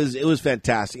it was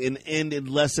fantastic. And in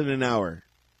less than an hour.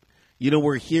 You know,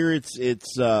 we're here, it's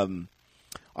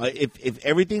if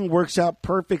everything works out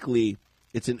perfectly,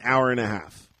 it's an hour and a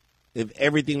half. If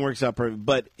everything works out perfect,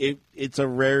 but it's a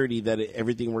rarity that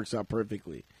everything works out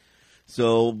perfectly.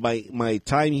 So my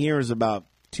time here is about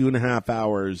 2.5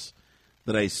 hours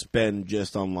that I spend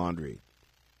just on laundry.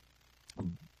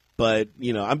 But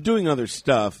you know, I'm doing other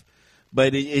stuff,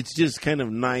 but it's just kind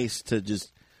of nice to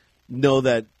just know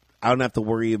that I don't have to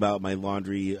worry about my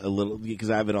laundry a little because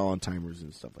I have it all on timers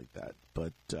and stuff like that.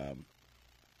 But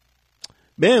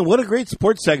man, what a great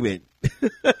sports segment.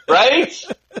 Right?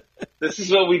 This is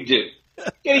what we do.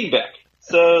 Getting back.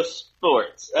 So,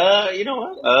 sports. You know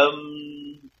what?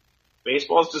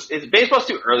 Baseball's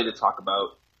too early to talk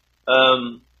about.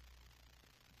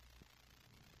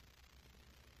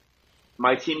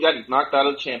 My team got knocked out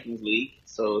of the Champions League,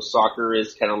 so soccer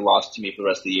is kind of lost to me for the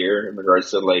rest of the year in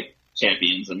regards to, like,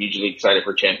 champions. I'm usually excited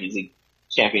for Champions League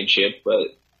championship,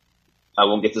 but I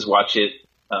won't get to watch it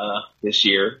this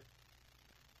year.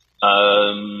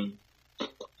 What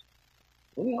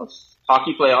else?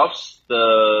 Hockey playoffs.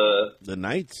 The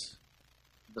Knights.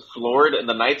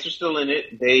 The Knights are still in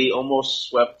it. They almost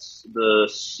swept the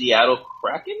Seattle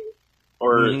Kraken,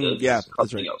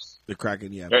 that's right. Else. The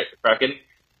Kraken, yeah. Right, the Kraken.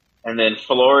 And then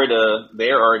Florida,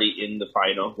 they're already in the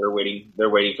final. They're waiting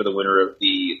for the winner of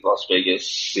the Las Vegas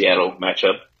Seattle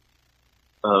matchup.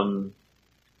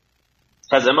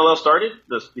 Has MLS started?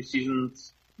 The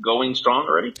season's going strong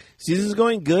already? Season's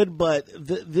going good, but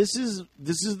this is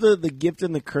the gift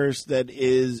and the curse that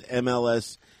is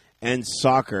MLS and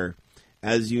soccer,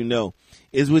 as you know.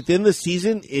 Is within the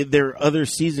season, there are other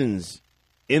seasons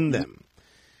in them.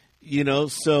 You know,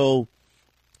 so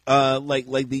like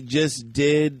they just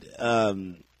did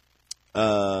it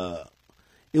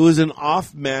was an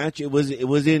off match. It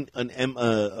wasn't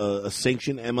a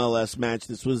sanctioned MLS match.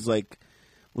 This was like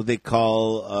what they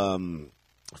call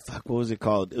what was it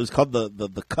called? It was called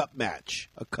the cup match,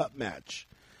 a cup match,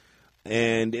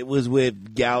 and it was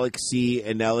with Galaxy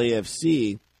and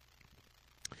LAFC.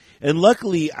 And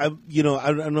luckily, I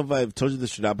don't know if I've told you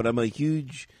this or not, but I'm a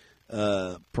huge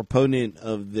proponent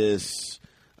of this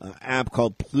app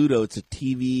called Pluto. It's a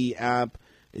TV app.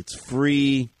 It's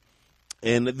free,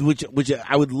 and which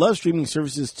I would love streaming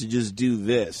services to just do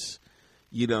this.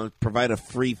 You know, provide a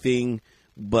free thing,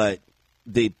 but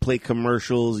they play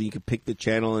commercials. And you can pick the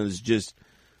channel, and it's just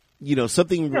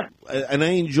something. Yeah. And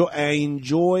I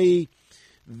enjoy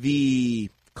the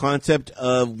concept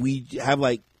of we have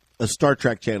like a Star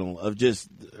Trek channel of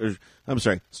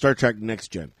Star Trek Next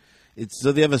Gen.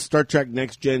 So they have a Star Trek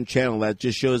Next Gen channel that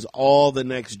just shows all the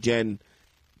Next Gen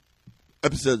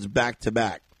episodes back to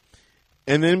back.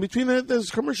 And then between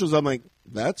those commercials, I'm like,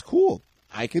 that's cool.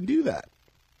 I can do that.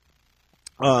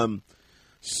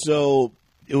 So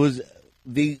it was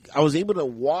I was able to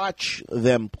watch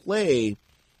them play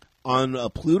on a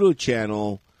Pluto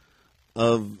channel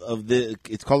of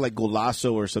it's called like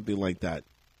Golasso or something like that.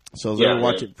 So I was able to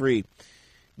watch it free,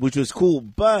 which was cool.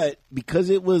 But because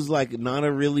it was like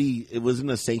it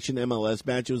wasn't a sanctioned MLS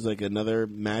match. It was like another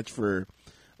match for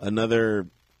another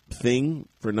thing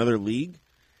for another league.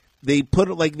 They put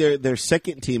like their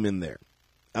second team in there.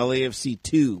 LAFC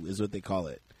 2 is what they call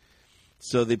it.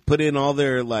 So they put in all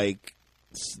their like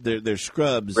their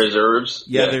scrubs. Reserves.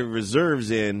 Yeah, their reserves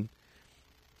in.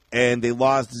 And they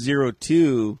lost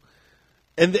 0-2.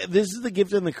 And this is the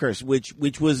gift and the curse, which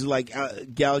was like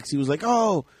Galaxy was like,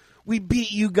 oh, we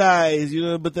beat you guys,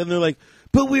 but then they're like,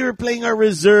 but we were playing our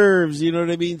reserves, you know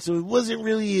what I mean? So it wasn't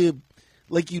really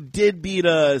like you did beat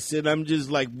us, and I'm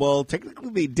just like, well,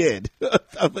 technically they did.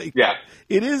 I'm like, yeah,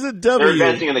 it is a W. They're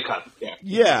advancing in the cup.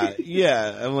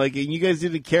 Yeah. I'm like, and you guys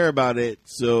didn't care about it,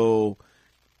 so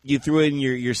you threw in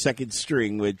your second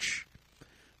string, which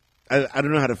I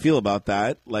don't know how to feel about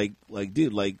that. Like,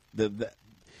 dude, like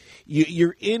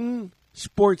you're in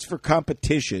sports for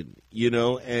competition,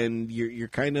 and you're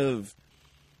kind of,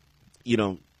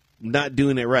 not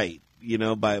doing it right,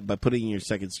 by putting in your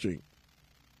second string.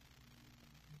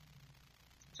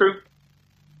 True.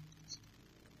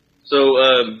 So,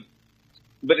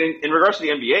 but in regards to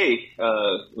the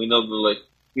NBA, we know that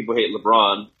people hate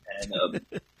LeBron. And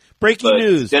breaking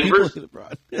news: people hate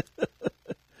LeBron.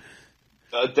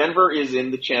 Denver is in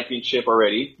the championship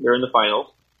already. They're in the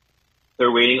finals.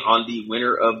 They're waiting on the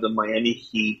winner of the Miami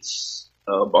Heat's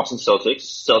Boston Celtics.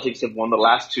 Celtics have won the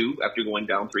last two after going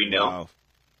down 3-0. Wow.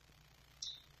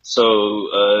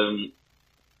 So,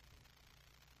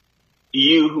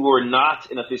 you who are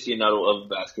not an aficionado of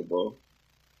basketball,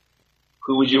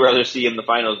 who would you rather see in the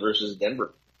finals versus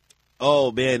Denver?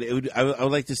 Oh man, I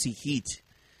would like to see Heat.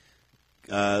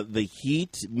 The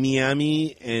Heat,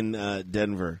 Miami, and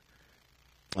Denver.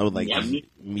 I would like to see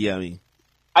Miami.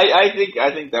 I think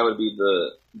that would be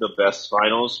the best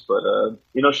finals, but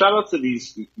shout out to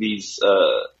these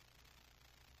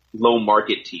low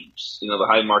market teams. The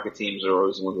high market teams are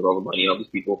always the ones with all the money and all these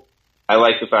people. I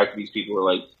like the fact that these people are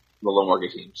like the low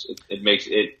market teams. It makes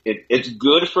it's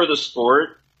good for the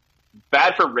sport,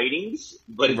 bad for ratings,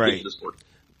 but it's good for the sport.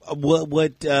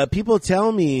 What people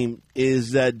tell me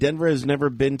is that Denver has never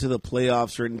been to the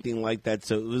playoffs or anything like that,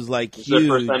 so it was like it's huge.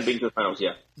 Their first time being to the finals,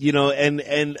 yeah.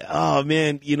 And oh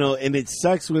man, and it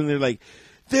sucks when they're like,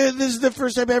 this is the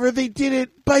first time ever they did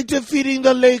it by defeating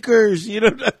the Lakers.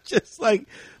 Just like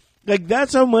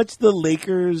that's how much the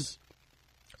Lakers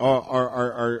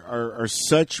are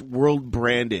such world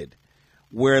branded,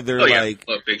 where they're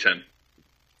big time.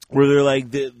 Where they're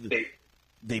like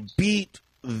they beat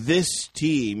this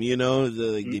team,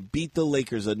 they beat the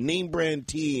Lakers, a name brand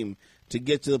team, to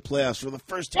get to the playoffs for the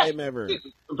first time ever.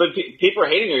 But people are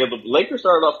hating it. The Lakers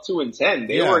started off 2-10.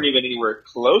 They weren't even anywhere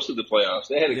close to the playoffs.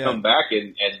 They had to come back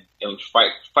and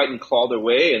fight and claw their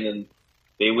way, and then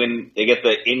they win. They get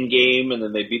the in game, and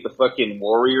then they beat the fucking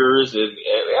Warriors. And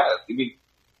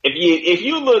if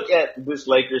you look at this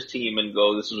Lakers team and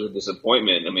go, this was a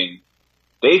disappointment. I mean,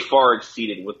 they far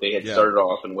exceeded what they had started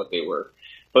off and what they were.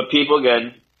 But people,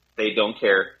 again, they don't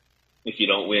care. If you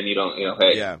don't win, you don't,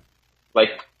 hey. Yeah. Like,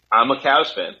 I'm a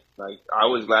Cavs fan. Like, I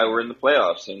was glad we're in the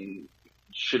playoffs. And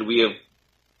should we have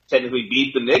technically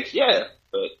beat the Knicks? Yeah.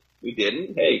 But we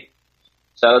didn't. Hey,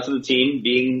 shout out to the team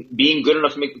being good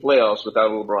enough to make the playoffs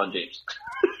without LeBron James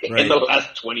in the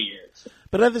last 20 years.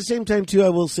 But at the same time, too, I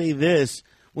will say this.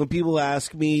 When people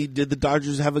ask me, did the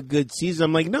Dodgers have a good season?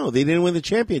 I'm like, no, they didn't win the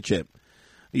championship.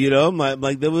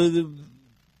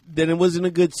 Then it wasn't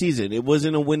a good season. It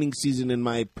wasn't a winning season in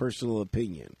my personal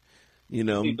opinion.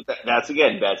 But that's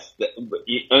okay.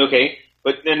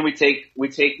 But then we take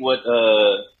what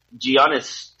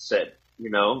Giannis said.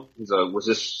 Was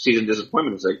this season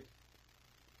disappointment? It's like,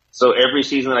 so every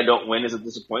season I don't win is a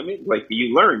disappointment. Like,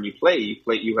 you learn, you play,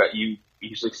 you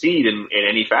succeed in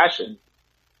any fashion.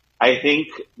 I think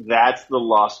that's the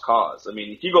lost cause. I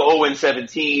mean, if you go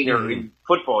 0-17 or in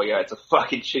football, it's a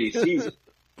fucking shitty season.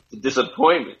 It's a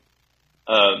disappointment.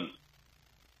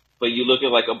 But you look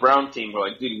at like a Brown team, we're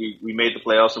like, dude, we made the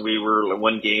playoffs and we were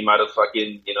one game out of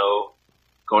fucking,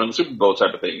 going to the Super Bowl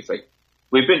type of thing. It's like,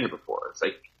 we've been here before. It's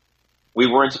like, we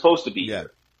weren't supposed to be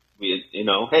here. We,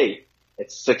 hey,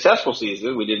 it's a successful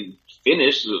season. We didn't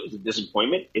finish. So it's a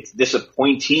disappointment. It's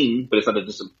disappointing, but it's not a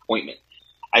disappointment.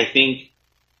 I think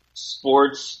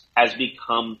sports has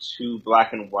become too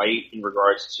black and white in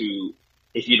regards to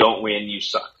if you don't win, you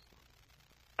suck.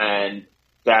 And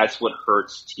that's what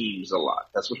hurts teams a lot.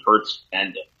 That's what hurts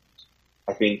fandom.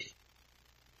 I think.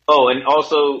 Oh, and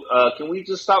also, can we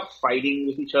just stop fighting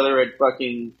with each other at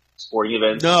fucking sporting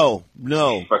events? No.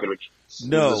 Fucking ridiculous.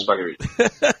 No. This is fucking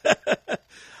ridiculous.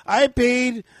 I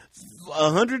paid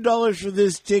 $100 for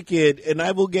this ticket, and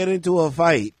I will get into a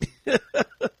fight.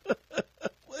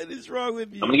 What is wrong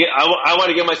with you? I want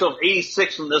to get myself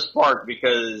 86 from this park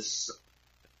because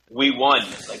we won.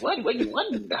 Like, what? What, you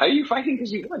won? How are you fighting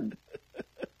because you won?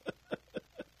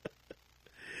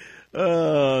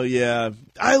 Oh, yeah.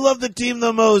 I love the team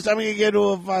the most. I'm going to get into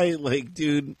a fight. Like,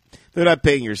 dude, they're not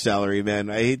paying your salary, man.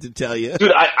 I hate to tell you.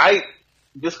 Dude,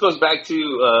 this goes back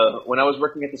to when I was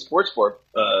working at the sports bar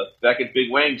back at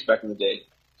Big Wang's back in the day.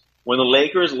 When the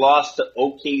Lakers lost to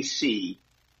OKC,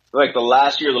 like the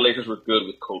last year the Lakers were good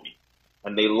with Kobe.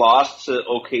 And they lost to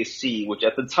OKC, which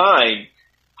at the time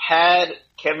had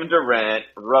Kevin Durant,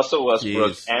 Russell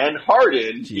Westbrook, and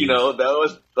Harden. Jeez. You know,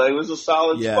 that was a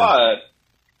solid spot.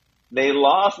 They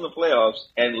lost in the playoffs,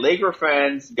 and Laker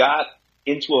fans got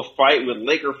into a fight with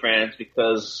Laker fans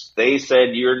because they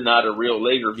said you're not a real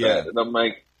Laker fan. And I'm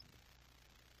like,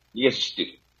 you guys are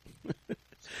stupid.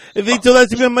 If they told that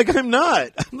to me, I'm like, I'm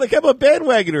not. I'm like, I'm a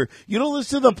bandwagoner. You don't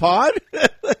listen to the pod?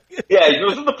 Yeah, you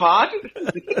listen to the pod?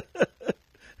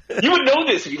 You would know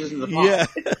this if you listen to the pod. Yeah.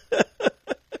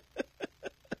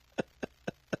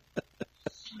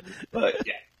 But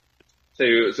yeah.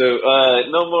 So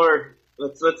no more.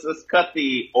 Let's cut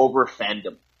the over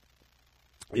fandom.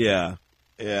 Yeah.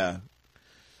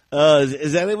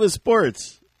 Is that it with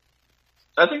sports?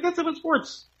 I think that's it with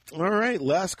sports. All right,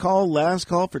 last call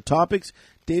for topics.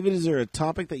 David, is there a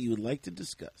topic that you would like to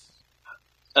discuss?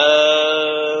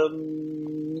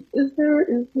 Is there?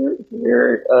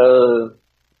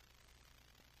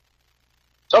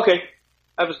 Okay,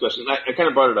 I have this question. I kind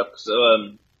of brought it up.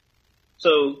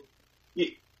 So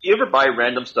you ever buy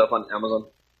random stuff on Amazon?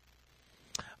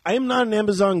 I am not an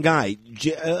Amazon guy.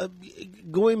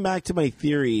 Going back to my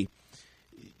theory,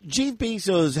 Jeff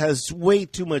Bezos has way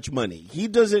too much money. He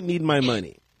doesn't need my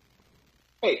money.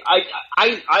 Hey,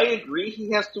 I agree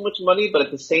he has too much money, but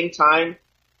at the same time,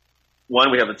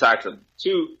 one, we have to tax him.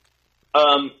 Two,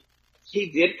 he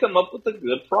did come up with a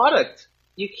good product.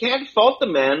 You can't fault the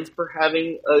man for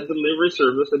having a delivery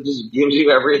service that just gives you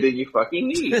everything you fucking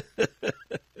need.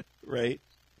 Right.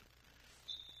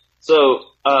 So,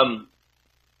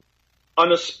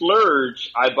 on a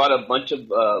splurge, I bought a bunch of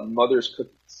Mother's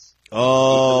cookies.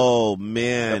 Oh,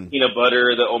 man. The peanut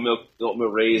butter, the oatmeal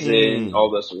raisin, all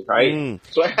this, right?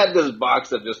 So I had this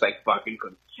box of just like fucking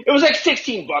cookies. It was like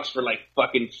 $16 for like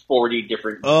fucking 40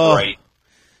 different varieties.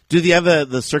 Do they have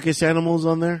the circus animals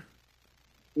on there?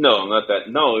 No, not that.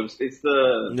 No, it's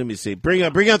the... Let me see. Bring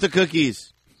out the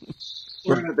cookies.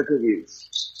 Bring out the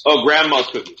cookies. Oh, Grandma's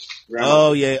cookies.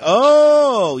 Oh,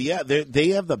 yeah. They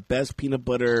have the best peanut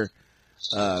butter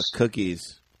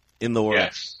cookies in the world.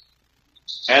 Yes.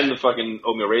 And the fucking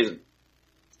oatmeal raisin.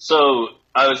 So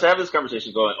I was having this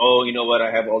conversation going, oh, you know what? I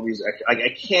have all these extra. I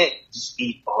can't just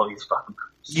eat all these fucking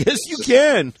cookies. Yes, you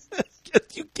can.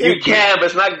 Yes, you can. You can, but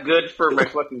it's not good for my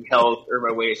fucking health or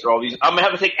my waist or all these. I'm going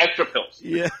to have to take extra pills.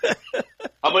 Yeah.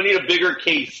 I'm going to need a bigger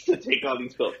case to take all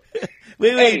these pills.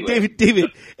 Wait, anyway.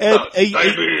 David.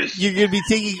 You're going to be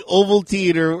taking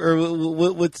Ovaltine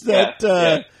or what's that?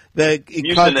 The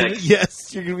Mucinex.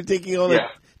 Yes, you're going to be taking all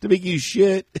that to make you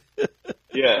shit.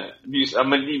 Yeah, I'm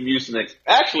going to need Mucinex.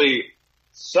 Actually,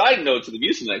 side note to the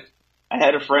Mucinex, I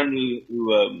had a friend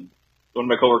who one of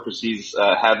my coworkers, he's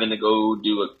having to go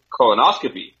do a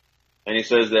colonoscopy. And he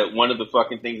says that one of the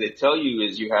fucking things they tell you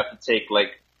is you have to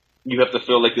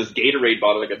fill like this Gatorade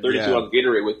bottle, like a 32-ounce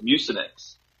Gatorade with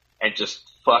Mucinex and just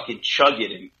fucking chug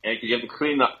it. And you have to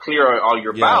clear out all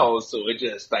your bowels. So it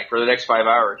just, like, for the next 5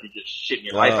 hours, you're just shitting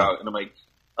your life out. And I'm like,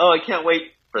 oh, I can't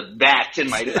wait for that in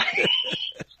my life.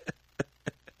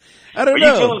 I don't know.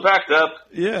 Are you feeling backed up?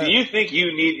 Yeah. Do you think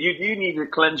you need to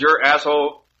cleanse your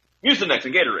asshole? Mucinex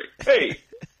and Gatorade. Hey,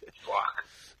 fuck.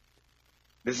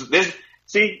 This.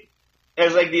 See,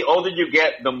 as like the older you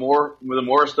get, the more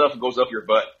stuff goes up your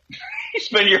butt. You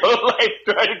spend your whole life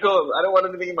trying to go. I don't want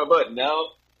anything in my butt. Now,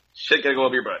 shit gotta go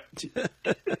up your butt.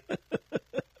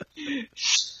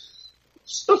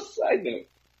 So, side note.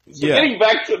 So getting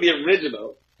back to the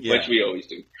original, which we always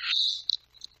do.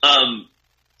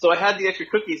 So I had the extra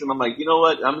cookies, and I'm like, you know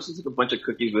what? I'm just gonna take a bunch of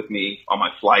cookies with me on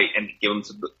my flight and give them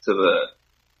to the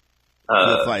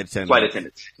flight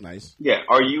attendants. Nice. Yeah.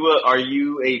 Are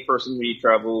you a person when you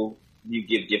travel, you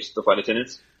give gifts to the flight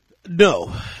attendants?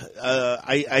 No,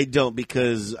 I don't,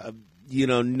 because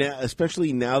now,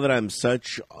 especially now that I'm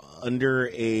such under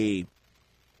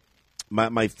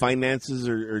my finances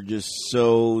are just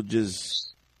so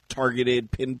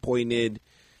targeted, pinpointed.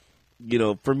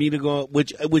 For me to go,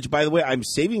 which by the way, I'm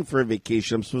saving for a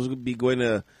vacation. I'm supposed to be going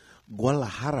to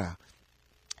Guadalajara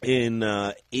in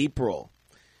April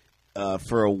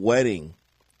for a wedding.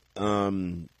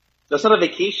 That's not a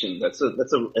vacation. That's a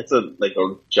like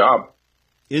a job.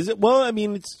 Is it? Well, I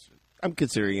mean, I'm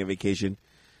considering a vacation.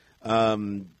 Are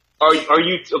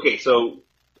you okay? So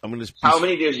I'm gonna. How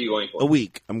many days are you going for? A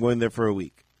week. I'm going there for a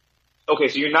week. Okay,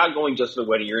 so you're not going just for the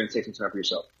wedding. You're going to take some time for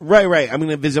yourself. Right. I'm going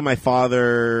to visit my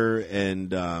father and,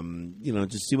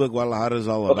 just see what Guadalajara is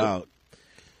all about.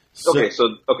 So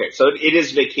it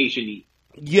is vacation-y.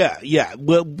 Yeah.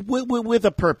 Well, with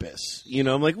a purpose.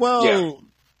 I'm like, well,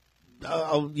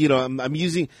 I'm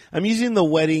using the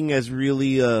wedding as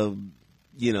really the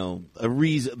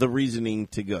reasoning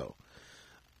to go.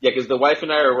 Yeah, because the wife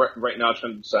and I are right now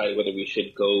trying to decide whether we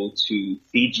should go to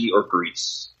Fiji or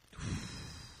Greece.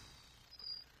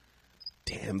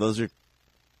 Damn, those are.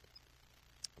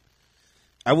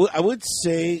 I would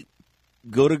say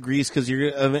go to Greece because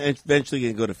you're eventually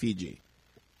going to go to Fiji.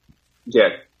 Yeah,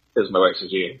 because my wife's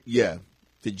Fijian. Yeah,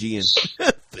 Fijian.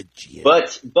 Fijian.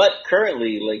 But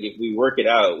currently, like if we work it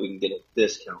out, we can get a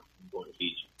discount from going to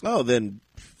Fiji. Oh, then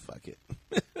fuck it.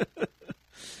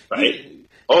 Right?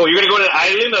 Oh, you're going to go to an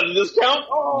island on a discount?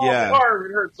 Oh, yeah.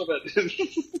 It hurts so bad.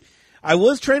 I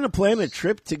was trying to plan a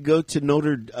trip to go to not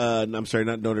Notre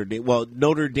Dame. Well,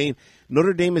 Notre Dame.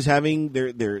 Notre Dame is having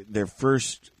their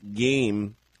first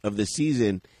game of the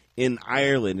season in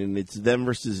Ireland, and it's them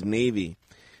versus Navy.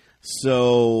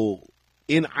 So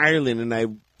in Ireland, and I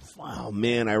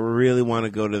really want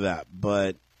to go to that,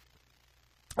 but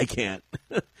I can't.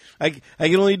 I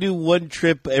can only do one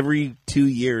trip every 2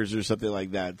 years or something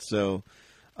like that. So,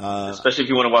 especially if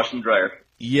you want to wash and dryer.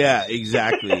 Yeah,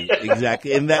 exactly,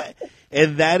 and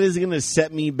that is going to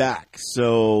set me back.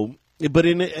 So, but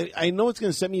I know it's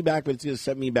going to set me back, but it's going to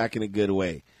set me back in a good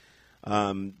way.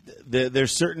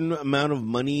 There's certain amount of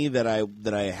money that I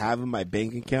have in my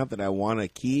bank account that I want to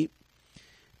keep,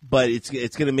 but it's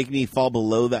going to make me fall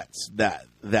below that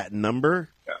number.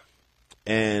 Yeah.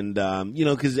 And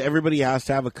because everybody has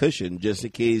to have a cushion just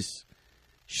in case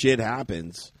shit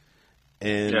happens.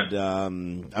 And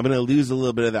I'm going to lose a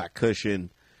little bit of that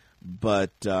cushion, but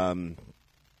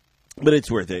it's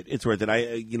worth it. It's worth it.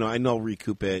 I know I'll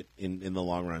recoup it in the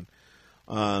long run.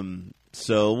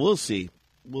 So we'll see.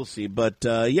 But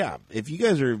if you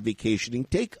guys are vacationing,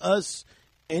 take us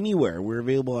anywhere. We're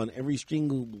available on every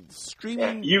streaming.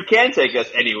 Yeah, you can take us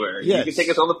anywhere. Yes. You can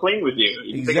take us on the plane with you.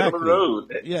 You can take us on the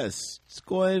road. Yes. Just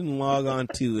go ahead and log on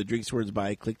to the Drinks Words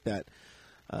By. Click that.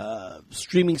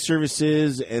 Streaming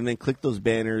services, and then click those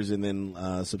banners, and then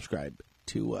subscribe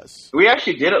to us. We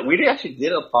actually did a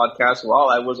podcast while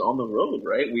I was on the road,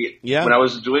 right? When I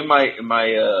was doing my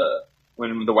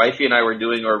when the wifey and I were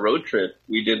doing our road trip,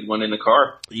 we did one in the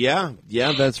car. Yeah,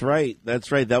 that's right.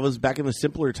 That was back in the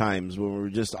simpler times when we were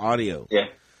just audio. Yeah.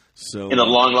 So in a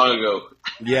long ago.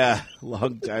 Yeah,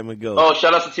 long time ago. Oh,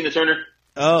 shout out to Tina Turner.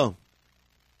 Oh,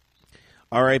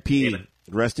 R.I.P.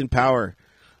 Rest in power.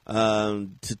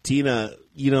 To Tina,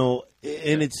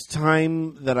 and it's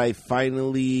time that I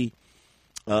finally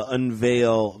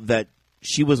unveil that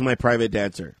she was my private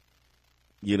dancer.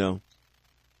 A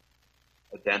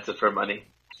dancer for money.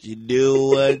 You do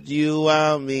what you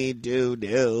want me to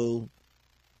do.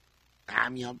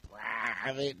 I'm your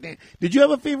private dancer. Did you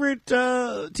have a favorite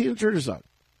Tina Turner song?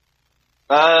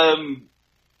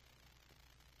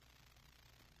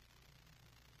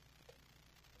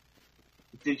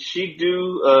 Did she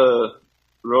do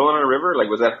 "Roll on a River"? Like,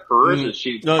 was that hers? Or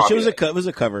she no, she was it was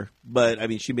a cover, but I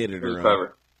mean, she made it her own.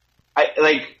 Cover. I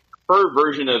like her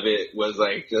version of it was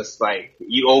like just like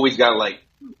you always got like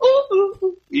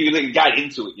you like, got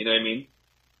into it. You know what I mean?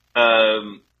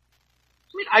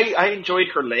 I enjoyed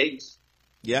her legs.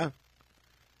 Yeah.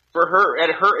 For her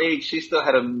at her age, she still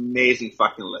had amazing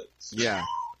fucking legs. Yeah.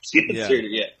 She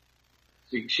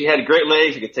had great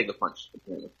legs. She could take a punch.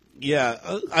 Yeah,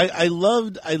 I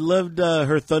loved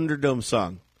her Thunderdome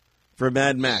song for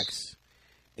Mad Max,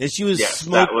 and she was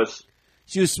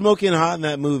she was smoking hot in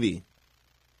that movie.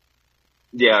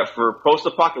 Yeah, for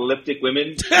post-apocalyptic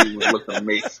women, she looked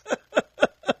amazing.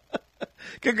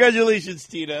 Congratulations,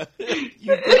 Tina! You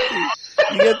get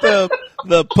the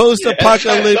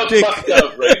post-apocalyptic.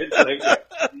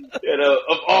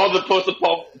 Of all the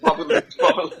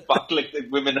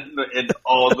post-apocalyptic women in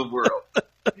all the world.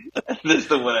 This is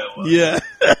the one I want. Yeah.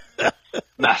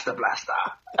 Master Blaster.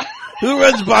 Who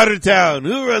runs Bartertown?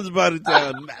 Master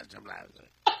Blaster.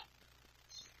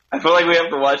 I feel like we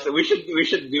have to watch that. We should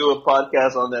do a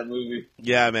podcast on that movie.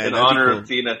 Yeah, man. In honor of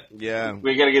Tina. Yeah.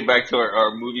 We got to get back to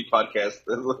our movie podcast.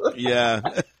 Yeah.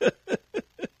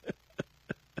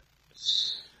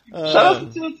 Shout out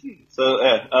to Tennessee. So,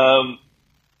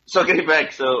 so getting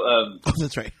back, oh,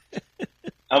 that's right.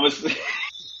 I was.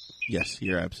 Yes,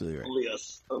 you're absolutely right. Only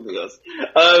us.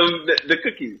 The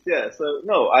cookies, yeah. So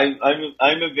no, I'm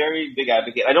a very big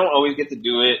advocate. I don't always get to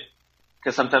do it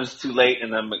because sometimes it's too late,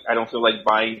 and I don't feel like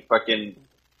buying fucking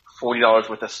 $40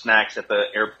 worth of snacks at the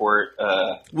airport.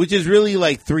 Which is really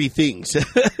like 3 things.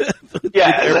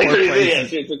 Yeah, it's like 3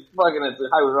 things. It's a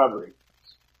highway robbery.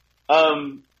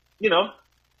 You know,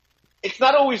 it's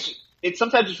not always. It's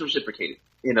sometimes it's reciprocated.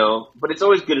 You know, but it's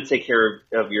always good to take care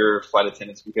of your flight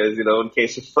attendants because, you know, in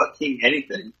case of fucking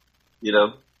anything, you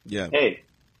know, yeah. Hey,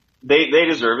 they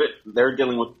deserve it. They're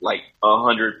dealing with like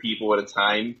 100 people at a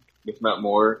time, if not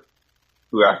more,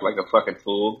 who act like a fucking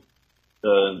fool.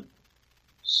 You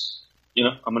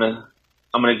know, I'm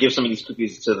gonna give some of these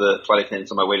cookies to the flight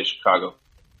attendants on my way to Chicago.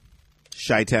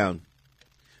 Chi-town.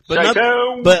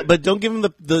 But don't give them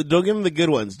don't give them the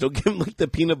good ones. Don't give them like the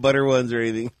peanut butter ones or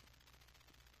anything.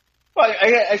 Well,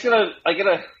 I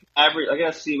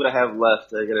gotta see what I have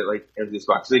left. I gotta like empty this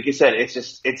box. Like you said, it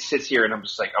sits here, and I'm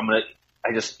just like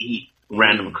I just eat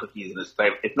random cookies, and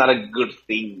it's not a good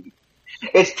thing.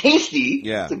 It's tasty.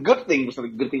 Yeah, it's a good thing, but it's not a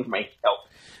good thing for my health.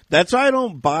 That's why I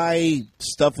don't buy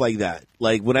stuff like that.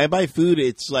 Like when I buy food,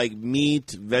 it's like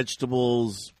meat,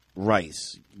 vegetables,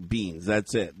 rice, beans.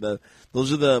 That's it.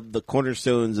 Those are the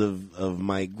cornerstones of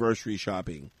my grocery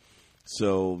shopping.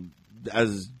 So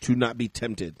as to not be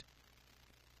tempted.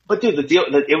 But dude,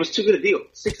 it was too good a deal.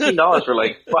 $16 for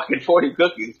like fucking 40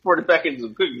 cookies, 40 packages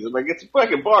of cookies. I'm like, it's a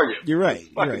fucking bargain. You're right.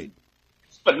 You're right.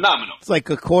 It's phenomenal. It's like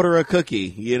a quarter a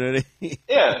cookie. You know what I mean?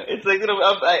 Yeah, it's like, you know,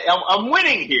 I'm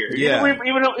winning here. Yeah.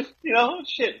 Even though, you know,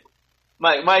 shit,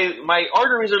 my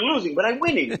arteries are losing, but I'm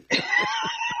winning.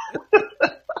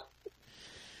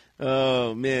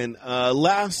 Oh man!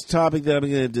 Last topic that I'm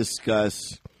going to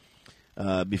discuss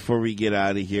before we get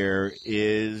out of here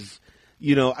is.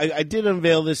 You know, I did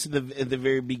unveil this at the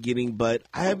very beginning, but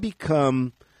I have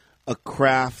become a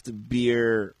craft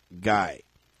beer guy.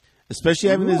 Especially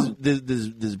having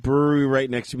this brewery right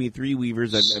next to me, Three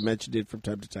Weavers. I mentioned it from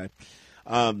time to time.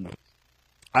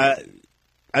 I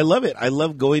love it. I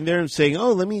love going there and saying,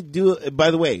 "Oh, let me do it." By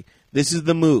the way, this is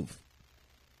the move.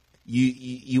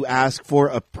 You ask for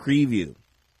a preview.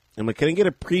 I'm like, "Can I get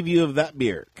a preview of that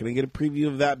beer? Can I get a preview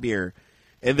of that beer?"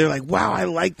 And they're like, wow, I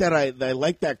like that. I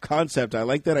like that concept. I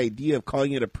like that idea of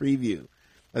calling it a preview.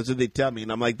 That's what they tell me.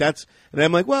 And I'm like,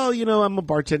 well, you know, I'm a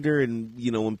bartender. And,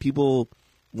 you know, when people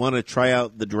want to try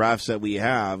out the drafts that we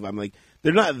have, I'm like,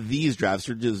 they're not these drafts.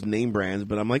 They're just name brands.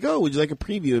 But I'm like, oh, would you like a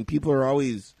preview? And people are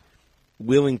always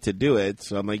willing to do it.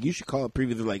 So I'm like, you should call it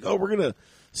preview. They're like, oh, we're going to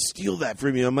steal that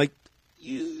from you. I'm like,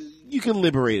 you can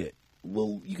liberate it.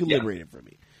 Well, you can liberate it from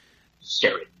me.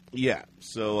 Share it. Yeah.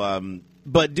 So,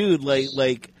 but dude,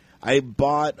 like I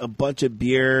bought a bunch of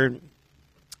beer.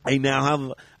 I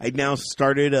now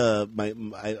started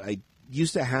I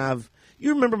used to have,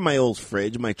 you remember my old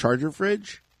fridge, my charger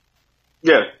fridge?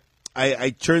 Yeah.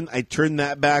 I turned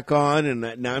that back on,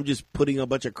 and now I'm just putting a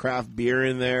bunch of craft beer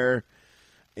in there.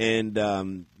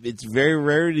 And it's very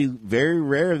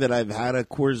rare that I've had a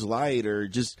Coors Light or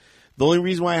just. The only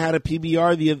reason why I had a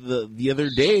PBR the other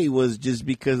day was just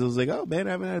because I was like, oh, man,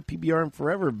 I haven't had a PBR in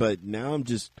forever. But now I'm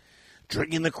just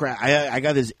drinking the crap. I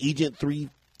got this Agent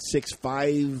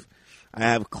 365. I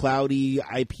have Cloudy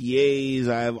IPAs.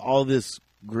 I have all this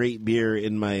great beer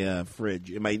in my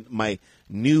fridge. In my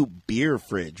new beer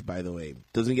fridge, by the way.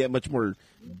 Doesn't get much more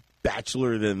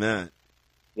bachelor than that.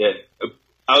 Yeah.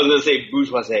 I was going to say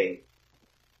bourgeoisie.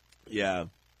 Yeah.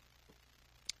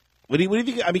 What do you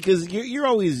think? I mean, because you're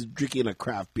always drinking a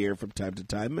craft beer from time to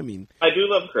time. I mean, I do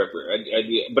love craft beer. I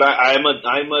do, but I'm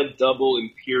a double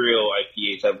imperial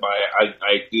IPA type.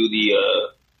 I do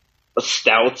the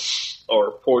stouts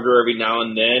or porter every now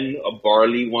and then. A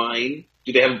barley wine.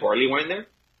 Do they have a barley wine there?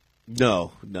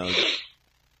 No.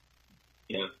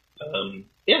 Yeah.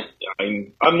 Yeah.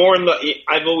 I'm more in the.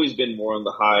 I've always been more on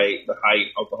the high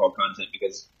alcohol content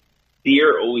because.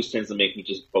 Beer always tends to make me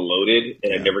just bloated,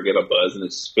 and I never get a buzz, and I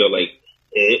just feel like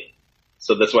it.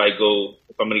 So that's why I go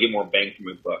if I'm going to get more bang for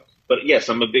my buck. But yes,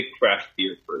 I'm a big craft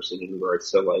beer person in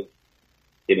regards to like,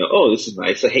 you know, oh, this is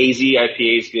nice. A hazy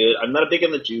IPA is good. I'm not a big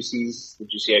on the juicy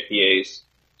IPAs.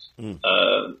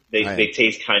 They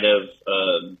taste kind of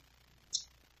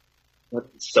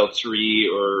seltzery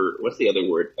or what's the other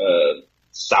word?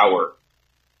 Sour.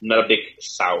 I'm not a big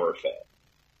sour fan.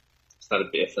 It's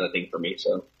not a thing for me.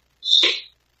 So.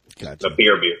 Gotcha. A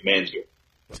beer, man's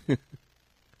beer.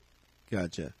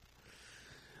 Gotcha.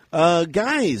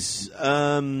 Guys, we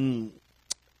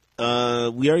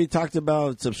already talked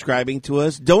about subscribing to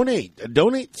us.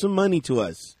 Donate some money to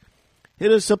us.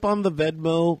 hit us up on the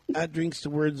Venmo at Drinks to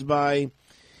Words By.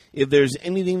 If there's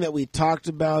anything that we talked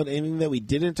about, anything that we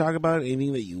didn't talk about,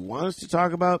 anything that you want us to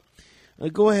talk about,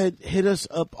 go ahead, hit us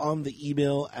up on the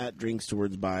email at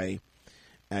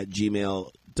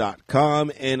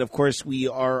drinkstowardsby@gmail.com. And, of course, we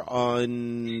are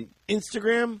on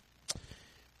Instagram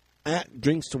at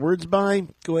Drinks to Words By.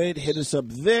 Go ahead, hit us up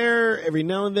there. Every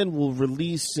now and then we'll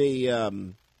release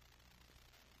a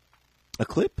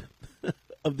clip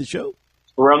of the show.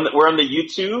 We're on the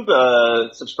YouTube.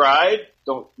 Subscribe.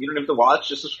 You don't have to watch.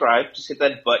 Just subscribe. Just hit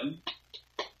that button.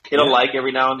 Hit a like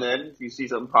every now and then if you see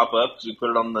something pop up, because we put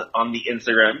it on the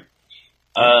Instagram.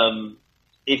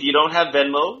 If you don't have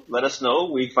Venmo, let us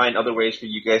know. We find other ways for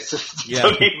you guys to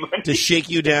donate money. To shake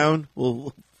you down.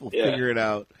 We'll figure it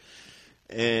out.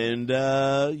 And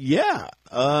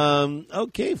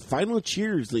okay. Final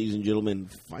cheers, ladies and gentlemen.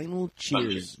 Final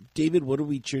cheers. Okay. David, what are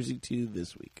we cheersing to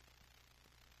this week?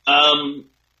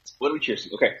 What are we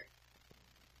cheersing? Okay.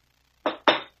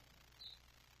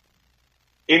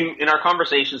 In our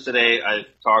conversations today, I've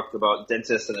talked about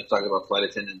dentists and I've talked about flight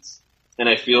attendants, and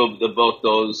I feel that both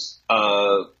those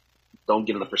don't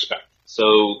get enough respect.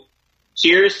 So,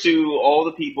 cheers to all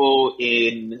the people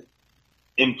in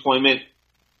employment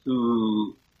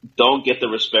who don't get the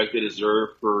respect they deserve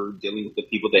for dealing with the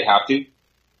people they have to.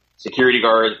 Security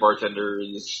guards,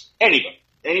 bartenders,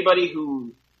 anybody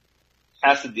who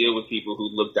has to deal with people who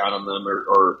look down on them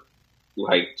or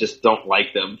like just don't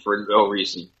like them for no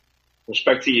reason.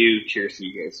 Respect to you. Cheers to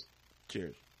you guys.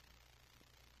 Cheers.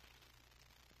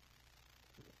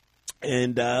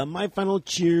 And my final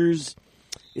cheers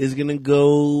is going to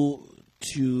go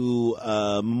to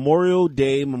Memorial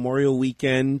Day, Memorial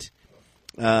Weekend,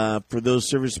 for those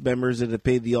service members that have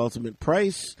paid the ultimate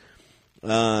price, for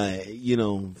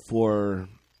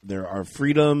our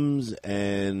freedoms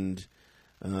and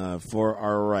for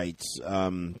our rights.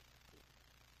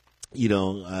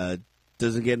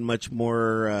 Doesn't get much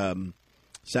more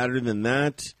sadder than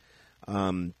that.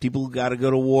 People got to go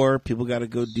to war. People got to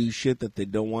go do shit that they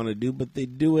don't want to do, but they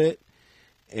do it.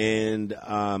 And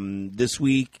this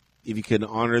week, if you can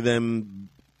honor them,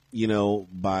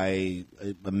 by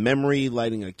a memory,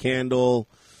 lighting a candle,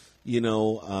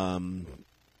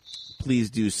 please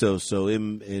do so. So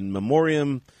in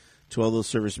memoriam to all those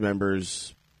service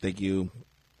members, thank you.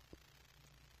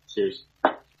 Cheers.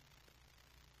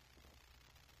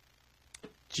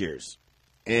 Cheers.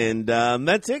 And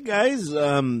that's it, guys.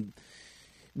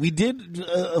 We did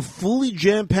a fully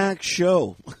jam-packed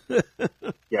show.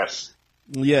 Yes.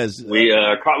 Yes. We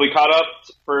caught up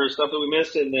for stuff that we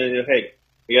missed, and hey,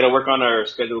 we got to work on our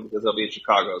schedule because I'll be in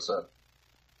Chicago, so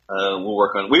we'll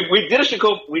work on. We did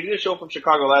a show from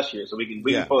Chicago last year, so we can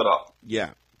pull it off. Yeah,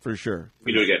 for sure.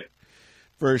 We do it again.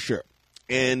 For sure.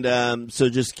 And so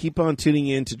just keep on tuning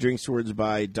in to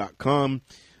drinkstowardsby.com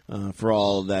for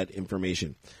all of that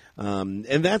information. And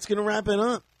that's going to wrap it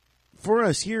up for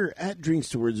us here at Drinks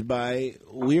Towards By.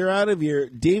 We're out of here.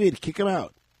 David, kick them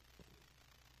out.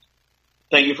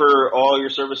 Thank you for all your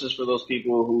services for those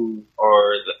people who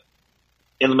are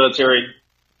in the military.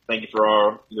 Thank you for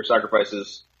all your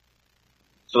sacrifices.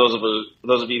 For those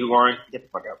of you who aren't, get the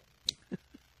fuck out.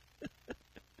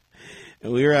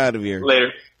 And we're out of here.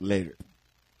 Later.